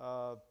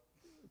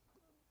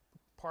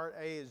 Part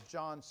A is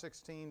John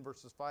 16,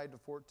 verses 5 to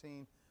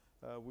 14.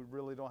 We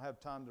really don't have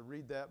time to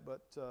read that,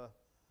 but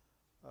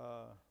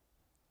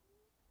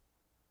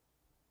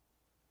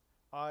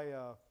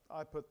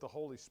I put the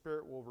Holy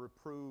Spirit will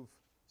reprove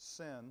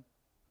sin.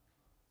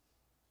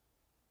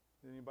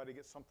 Did anybody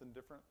get something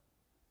different?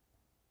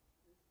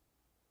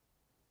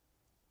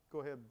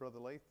 Go ahead, Brother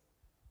Lath.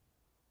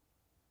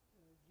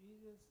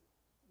 Jesus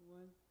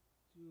went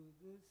to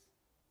this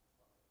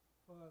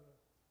Father.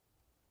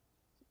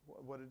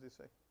 What did they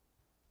say?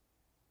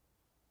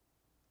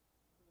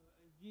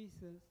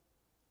 Jesus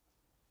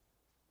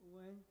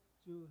went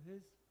to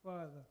his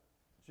Father.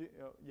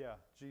 Yeah,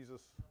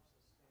 Jesus.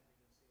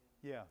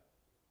 Yeah.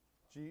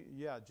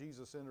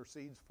 Jesus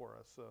intercedes for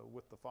us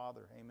with the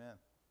Father. Amen.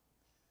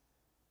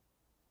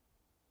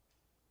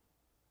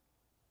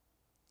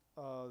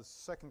 2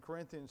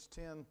 Corinthians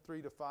 10,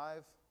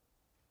 3-5.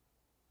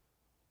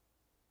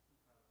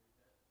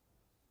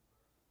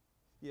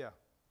 Yeah.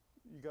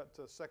 You got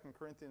 2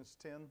 Corinthians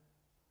 10.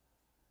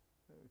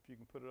 If you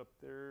can put it up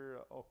there.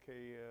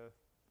 Okay.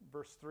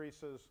 Verse 3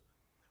 says,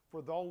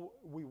 "For though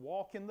we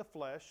walk in the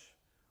flesh,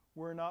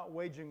 we're not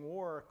waging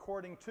war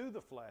according to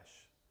the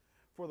flesh.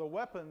 For the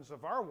weapons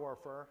of our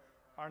warfare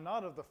are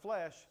not of the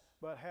flesh,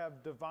 but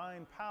have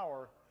divine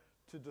power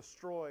to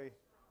destroy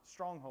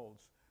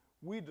strongholds.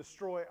 We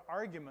destroy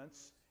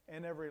arguments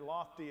and every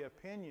lofty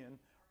opinion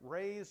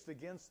raised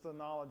against the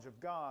knowledge of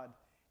God,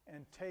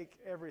 and take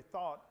every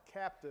thought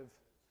captive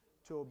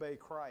to obey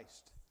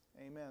Christ."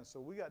 Amen. So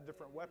we got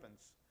different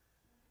weapons.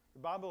 The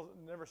Bible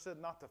never said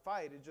not to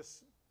fight. It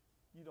just,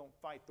 you don't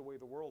fight the way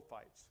the world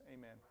fights.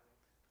 Amen.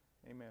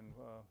 Amen.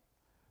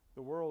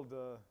 The world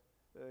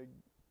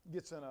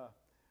gets in a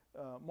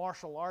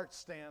martial arts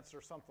stance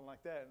or something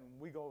like that, and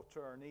we go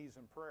to our knees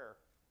in prayer.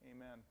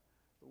 Amen.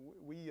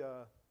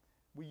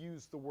 We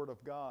use the Word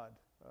of God.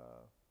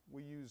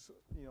 We use,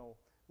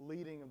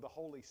 leading of the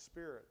Holy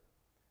Spirit.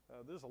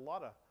 There's a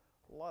lot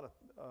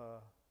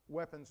of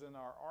weapons in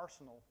our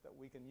arsenal that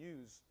we can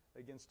use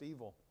against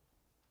evil.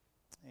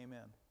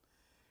 Amen.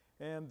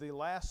 And the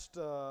last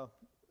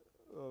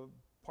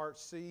part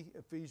C,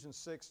 Ephesians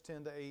 6,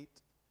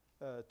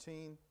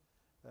 10-18,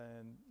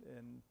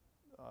 and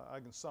I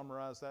can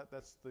summarize that.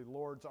 That's the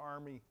Lord's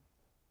Army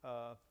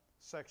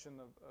section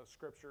of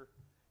Scripture.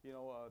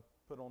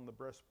 Put on the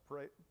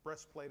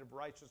breastplate of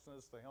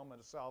righteousness, the helmet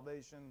of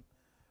salvation,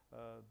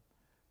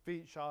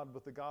 feet shod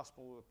with the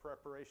gospel of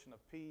preparation of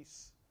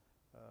peace,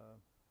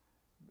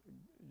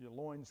 your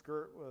loins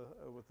girt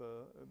with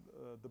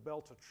the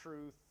belt of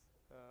truth,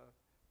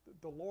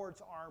 the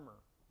Lord's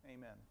armor.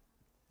 Amen.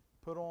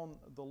 Put on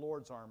the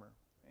Lord's armor.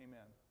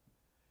 Amen.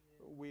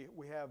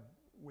 We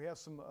have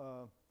some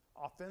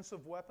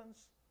offensive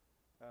weapons,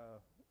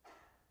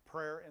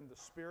 prayer in the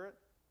Spirit.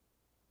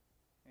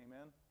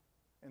 Amen.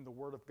 And the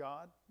Word of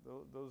God.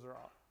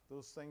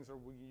 Those things are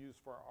we use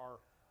for our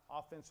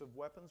offensive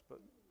weapons, but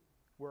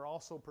we're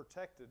also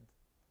protected.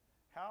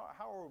 How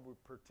are we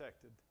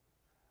protected?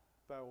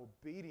 By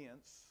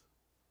obedience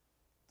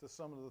to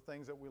some of the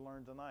things that we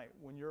learned tonight.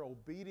 When you're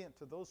obedient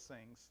to those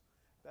things,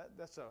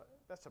 that's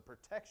a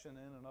protection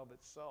in and of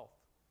itself,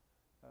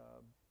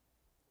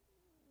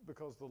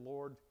 because the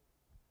Lord's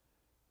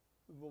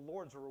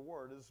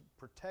reward is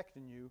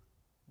protecting you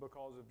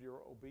because of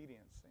your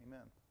obedience.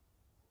 Amen.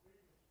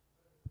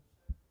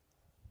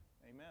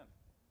 Amen.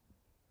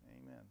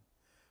 Amen.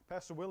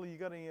 Pastor Willie, you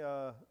got any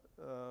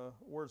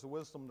words of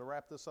wisdom to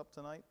wrap this up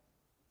tonight?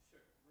 Sure,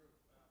 real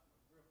quick,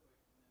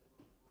 and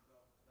then we'll go,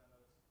 because I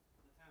know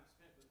the time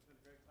spent, but it's been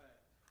a great class.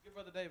 Give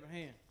Brother Dave a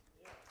hand.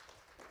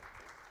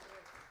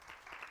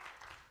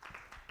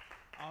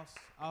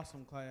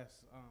 Awesome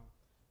class.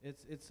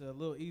 It's a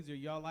little easier.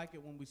 Y'all like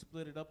it when we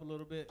split it up a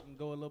little bit and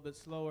go a little bit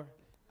slower?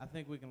 I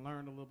think we can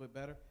learn a little bit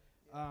better.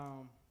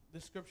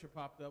 This scripture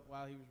popped up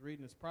while he was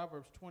reading. It's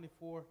Proverbs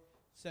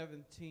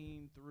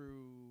 24:17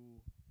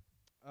 through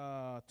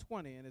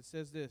 20, and it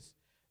says this: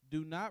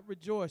 "Do not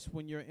rejoice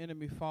when your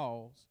enemy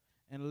falls,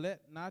 and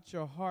let not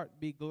your heart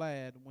be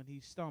glad when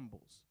he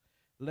stumbles,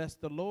 lest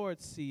the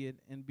Lord see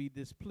it and be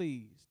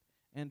displeased,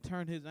 and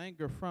turn his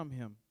anger from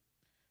him.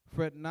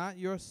 Fret not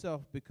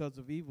yourself because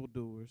of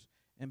evildoers,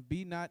 and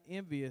be not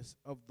envious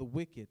of the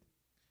wicked.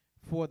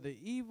 For the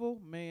evil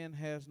man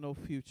has no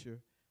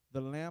future.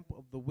 The lamp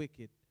of the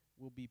wicked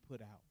will be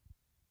put out."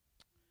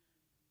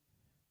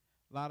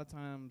 A lot of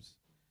times,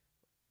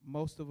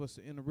 most of us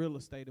are in real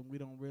estate and we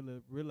don't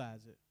really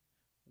realize it.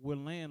 We're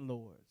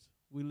landlords.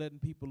 We're letting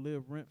people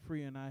live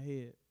rent-free in our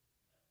head.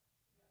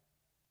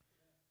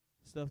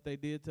 Stuff they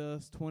did to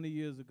us 20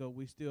 years ago,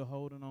 we still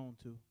holding on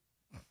to.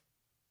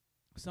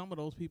 Some of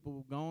those people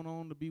have gone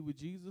on to be with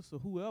Jesus or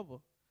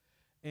whoever,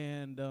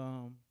 and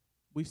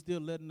we still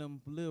letting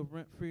them live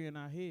rent-free in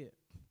our head.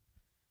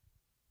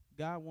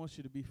 God wants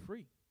you to be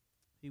free.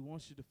 He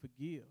wants you to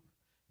forgive.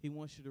 He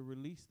wants you to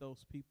release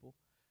those people.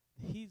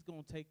 He's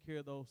going to take care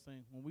of those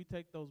things. When we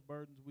take those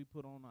burdens, we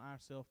put on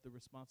ourselves the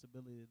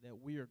responsibility that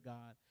we are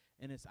God,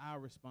 and it's our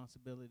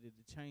responsibility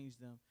to change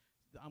them.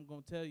 I'm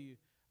going to tell you,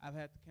 I've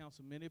had to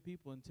counsel many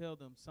people and tell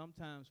them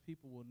sometimes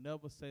people will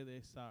never say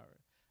they're sorry.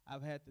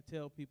 I've had to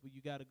tell people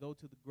you got to go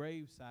to the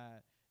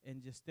graveside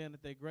and just stand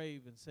at their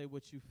grave and say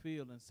what you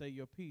feel and say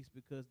your piece,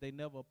 because they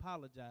never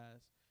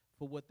apologize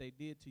for what they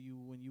did to you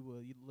when you were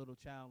a little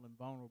child and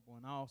vulnerable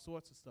and all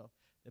sorts of stuff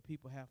that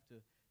people have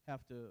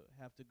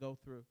to go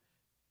through.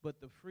 But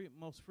the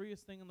most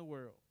freest thing in the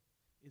world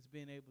is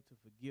being able to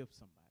forgive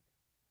somebody,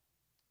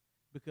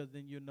 because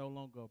then you're no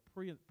longer a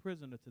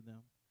prisoner to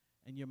them,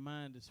 and your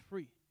mind is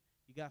free.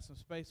 You got some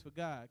space for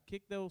God.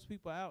 Kick those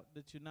people out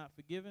that you're not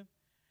forgiving,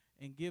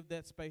 and give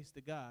that space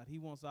to God. He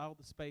wants all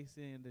the space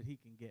in that he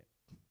can get.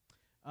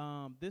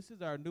 This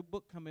is our new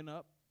book coming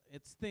up.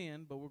 It's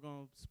thin, but we're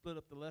going to split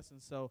up the lesson,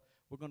 so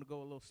we're going to go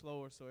a little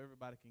slower so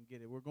everybody can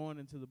get it. We're going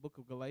into the book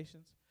of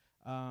Galatians,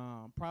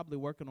 probably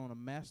working on a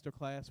master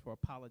class for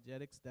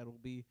apologetics. That will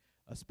be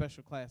a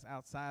special class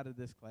outside of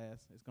this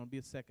class. It's going to be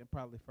a second,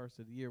 probably first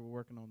of the year. We're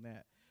working on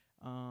that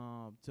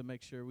to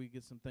make sure we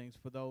get some things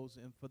for those.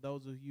 And for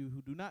those of you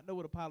who do not know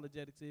what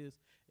apologetics is,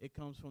 it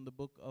comes from the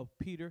book of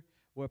Peter,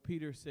 where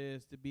Peter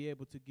says to be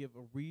able to give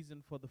a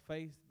reason for the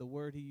faith. The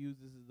word he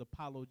uses is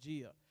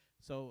apologia.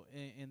 So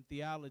in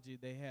theology,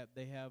 they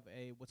have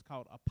a what's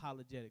called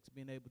apologetics,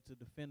 being able to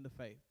defend the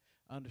faith,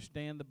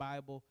 understand the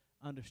Bible,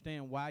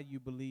 understand why you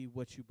believe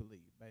what you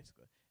believe,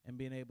 basically, and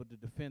being able to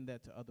defend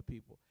that to other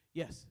people.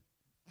 Yes.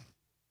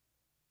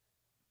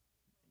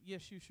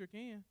 Yes, you sure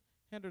can.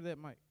 Hand her that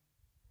mic.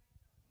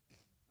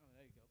 Oh,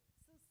 there you go.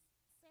 So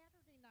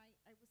Saturday night,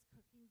 I was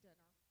cooking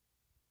dinner,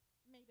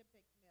 made a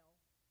big meal,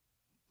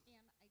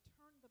 and I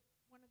turned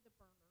one of the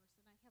burners,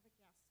 and I have a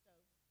gas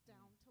stove,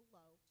 down to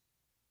low.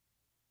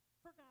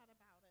 Forgot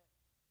about it,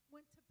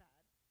 went to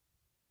bed.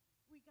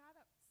 We got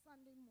up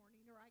Sunday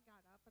morning, or I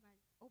got up, and I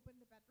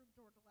opened the bedroom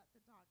door to let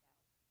the dog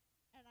out.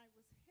 And I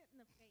was hit in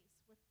the face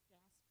with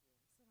gas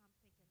fumes, and I'm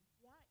thinking,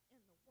 what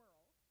in the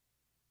world?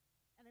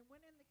 And I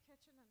went in the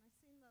kitchen, and I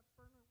seen the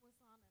burner was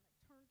on, and I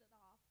turned it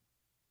off,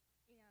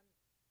 and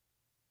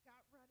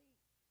got ready.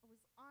 I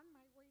was on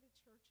my way to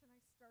church, and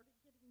I started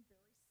getting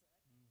very sick.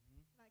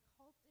 Mm-hmm. And I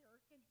called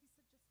Derek, and he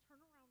said, just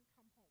turn around and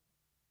come home.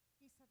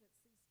 He said,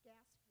 it's these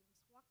gas fumes.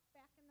 Walked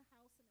back in the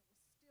house, and it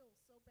was still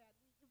so bad.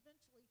 We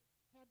eventually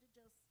had to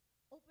just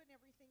open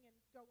everything and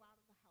go out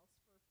of the house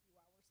for a few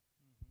hours.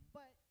 Mm-hmm.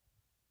 But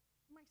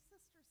my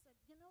sister said,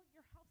 you know,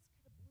 your house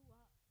could have blew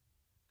up.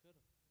 Could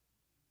have.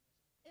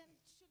 And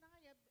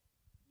Shania,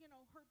 you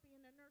know, her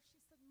being a nurse,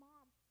 she said,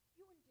 Mom,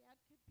 you and Dad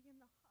could be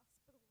in the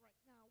hospital right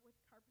now with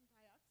carbon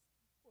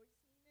dioxide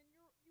poisoning, and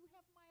you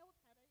have mild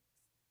headaches,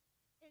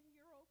 and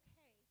you're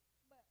okay.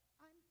 But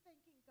I'm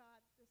thanking God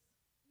this,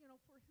 you know,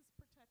 for his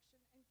protection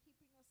and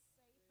keeping us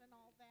safe and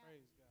all that.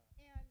 Praise God.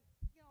 And,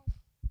 you know,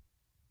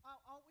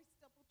 I'll always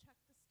double check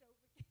the stove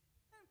again.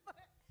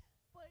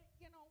 but,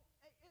 you know,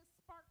 a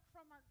spark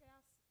from our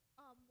gas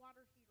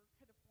water heater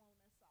could have blown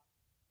us up.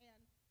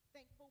 And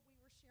thankful we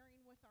were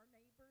sharing with our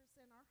neighbors,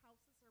 and our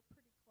houses are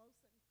pretty close.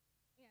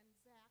 And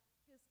Zach,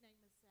 his name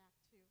is Zach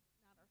too,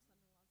 not our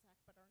son-in-law Zach,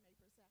 but our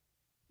neighbor Zach.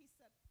 He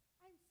said,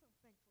 I'm so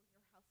thankful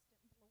your house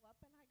didn't blow up.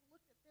 And I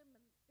looked at them,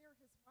 and they're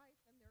his wife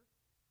and their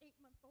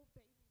 8-month-old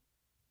baby.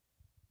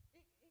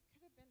 It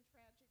could have been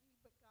tragedy,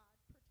 but God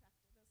protected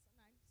us,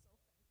 and I'm so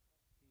thankful.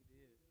 He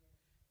did.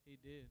 He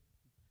did.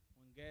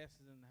 When gas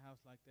is in the house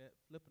like that,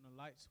 flipping a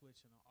light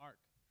switch in an arc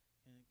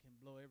and it can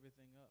blow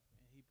everything up,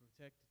 and he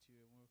protected you,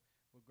 and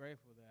we're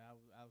grateful that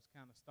I was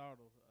kind of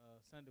startled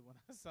Sunday when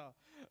I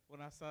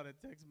saw that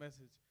text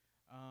message,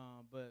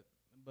 but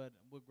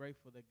we're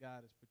grateful that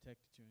God has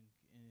protected you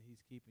and he's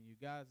keeping you.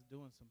 God's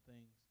doing some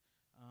things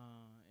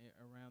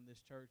around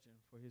this church and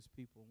for his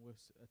people, and we're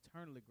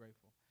eternally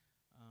grateful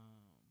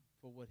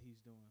for what he's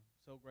doing.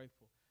 So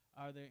grateful.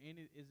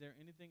 Is there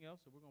anything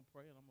else? So we're going to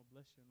pray, and I'm going to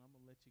bless you, and I'm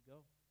going to let you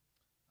go.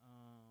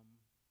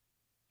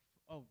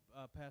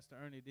 Pastor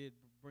Ernie did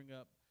bring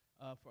up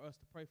for us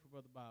to pray for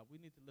Brother Bob. We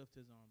need to lift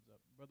his arms up.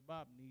 Brother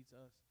Bob needs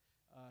us.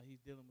 He's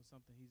dealing with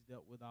something he's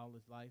dealt with all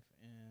his life,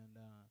 and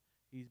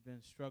he's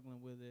been struggling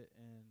with it,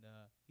 and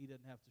he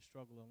doesn't have to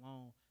struggle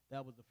alone.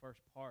 That was the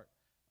first part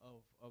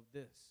of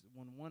this.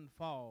 When one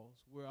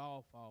falls, we're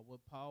all fall.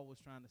 What Paul was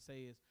trying to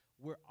say is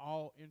we're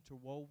all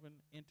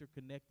interwoven,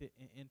 interconnected,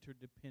 and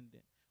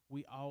interdependent.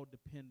 We all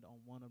depend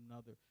on one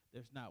another.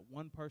 There's not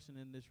one person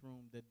in this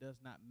room that does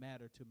not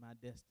matter to my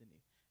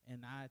destiny,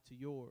 and I to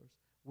yours.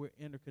 We're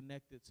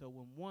interconnected. So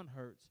when one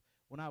hurts,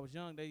 when I was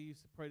young, they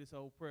used to pray this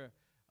old prayer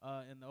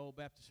in the old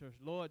Baptist church: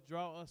 Lord,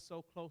 draw us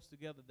so close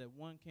together that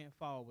one can't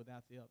fall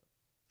without the other.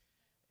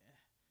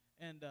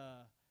 And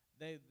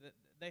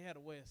they had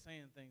a way of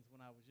saying things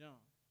when I was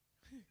young,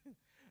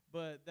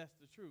 but that's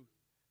the truth.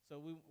 So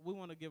we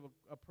want to give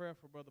a prayer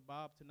for Brother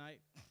Bob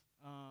tonight.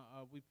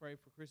 We prayed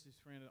for Christy's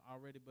friend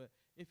already, but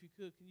if you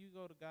could, can you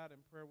go to God in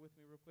prayer with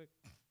me real quick?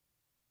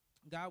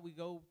 God, we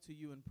go to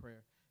you in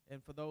prayer.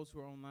 And for those who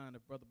are online,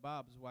 if Brother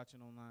Bob is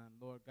watching online,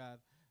 Lord God,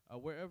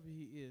 wherever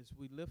he is,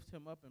 we lift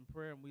him up in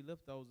prayer, and we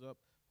lift those up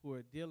who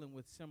are dealing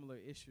with similar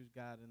issues,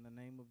 God, in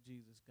the name of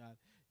Jesus, God.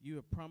 You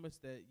have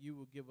promised that you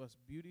will give us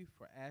beauty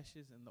for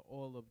ashes and the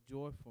oil of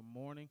joy for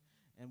mourning.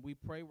 And we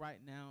pray right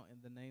now in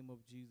the name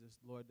of Jesus,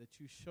 Lord, that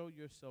you show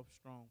yourself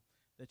strong,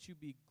 that you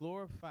be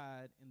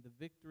glorified in the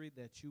victory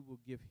that you will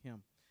give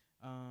him.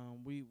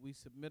 We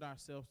submit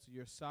ourselves to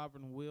your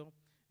sovereign will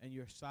and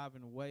your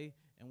sovereign way,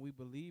 and we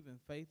believe in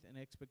faith and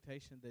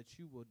expectation that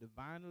you will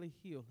divinely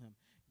heal him.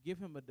 Give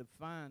him a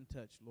divine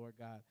touch, Lord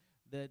God,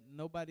 that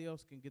nobody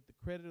else can get the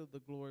credit or the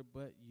glory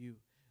but you.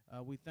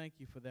 We thank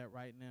you for that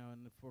right now.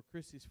 And for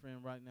Chrissy's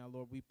friend right now,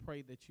 Lord, we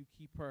pray that you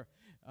keep her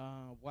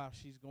while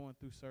she's going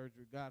through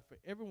surgery. God, for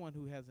everyone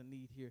who has a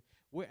need here,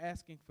 we're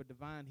asking for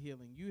divine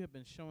healing. You have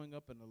been showing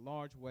up in a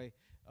large way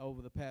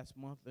over the past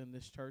month in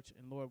this church.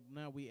 And, Lord,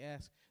 now we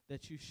ask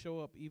that you show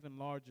up even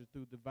larger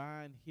through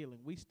divine healing.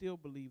 We still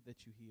believe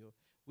that you heal.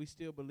 We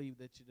still believe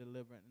that you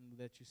deliver and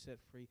that you set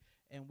free.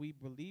 And we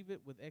believe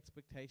it with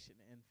expectation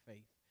and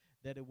faith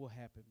that it will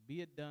happen.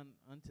 Be it done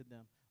unto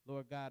them,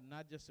 Lord God,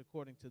 not just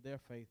according to their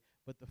faith,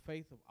 but the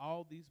faith of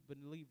all these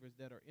believers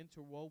that are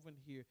interwoven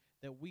here,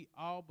 that we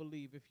all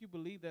believe. If you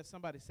believe that,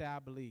 somebody say, I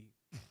believe.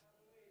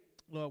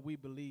 Lord, we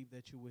believe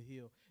that you will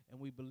heal, and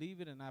we believe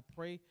it, and I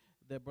pray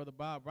that Brother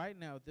Bob right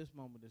now at this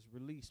moment is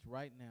released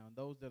right now, and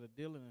those that are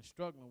dealing and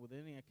struggling with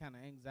any kind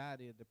of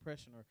anxiety or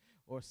depression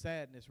or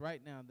sadness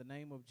right now in the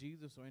name of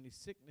Jesus, or any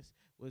sickness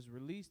was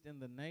released in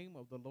the name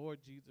of the Lord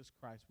Jesus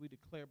Christ. We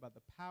declare by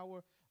the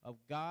power of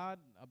God,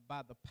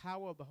 by the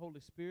power of the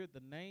Holy Spirit,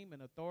 the name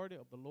and authority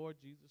of the Lord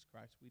Jesus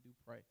Christ, we do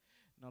pray.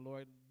 Now,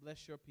 Lord,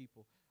 bless your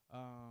people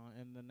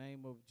in the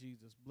name of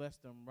Jesus. Bless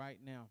them right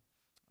now,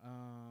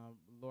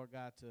 Lord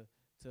God,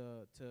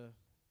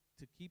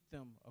 to keep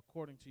them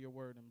according to your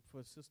word. And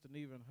for Sister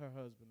Neva and her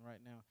husband right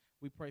now,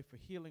 we pray for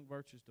healing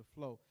virtues to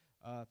flow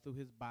through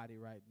his body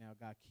right now.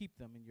 God, keep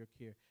them in your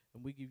care.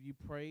 And we give you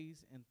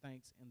praise and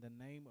thanks in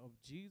the name of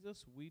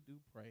Jesus. We do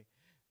pray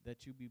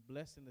that you be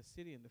blessed in the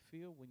city and the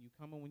field when you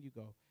come and when you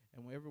go.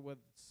 And wherever the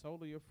sole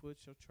of your foot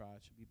shall trod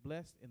shall be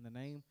blessed in the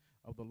name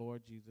of the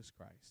Lord Jesus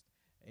Christ.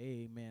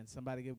 Amen. Somebody give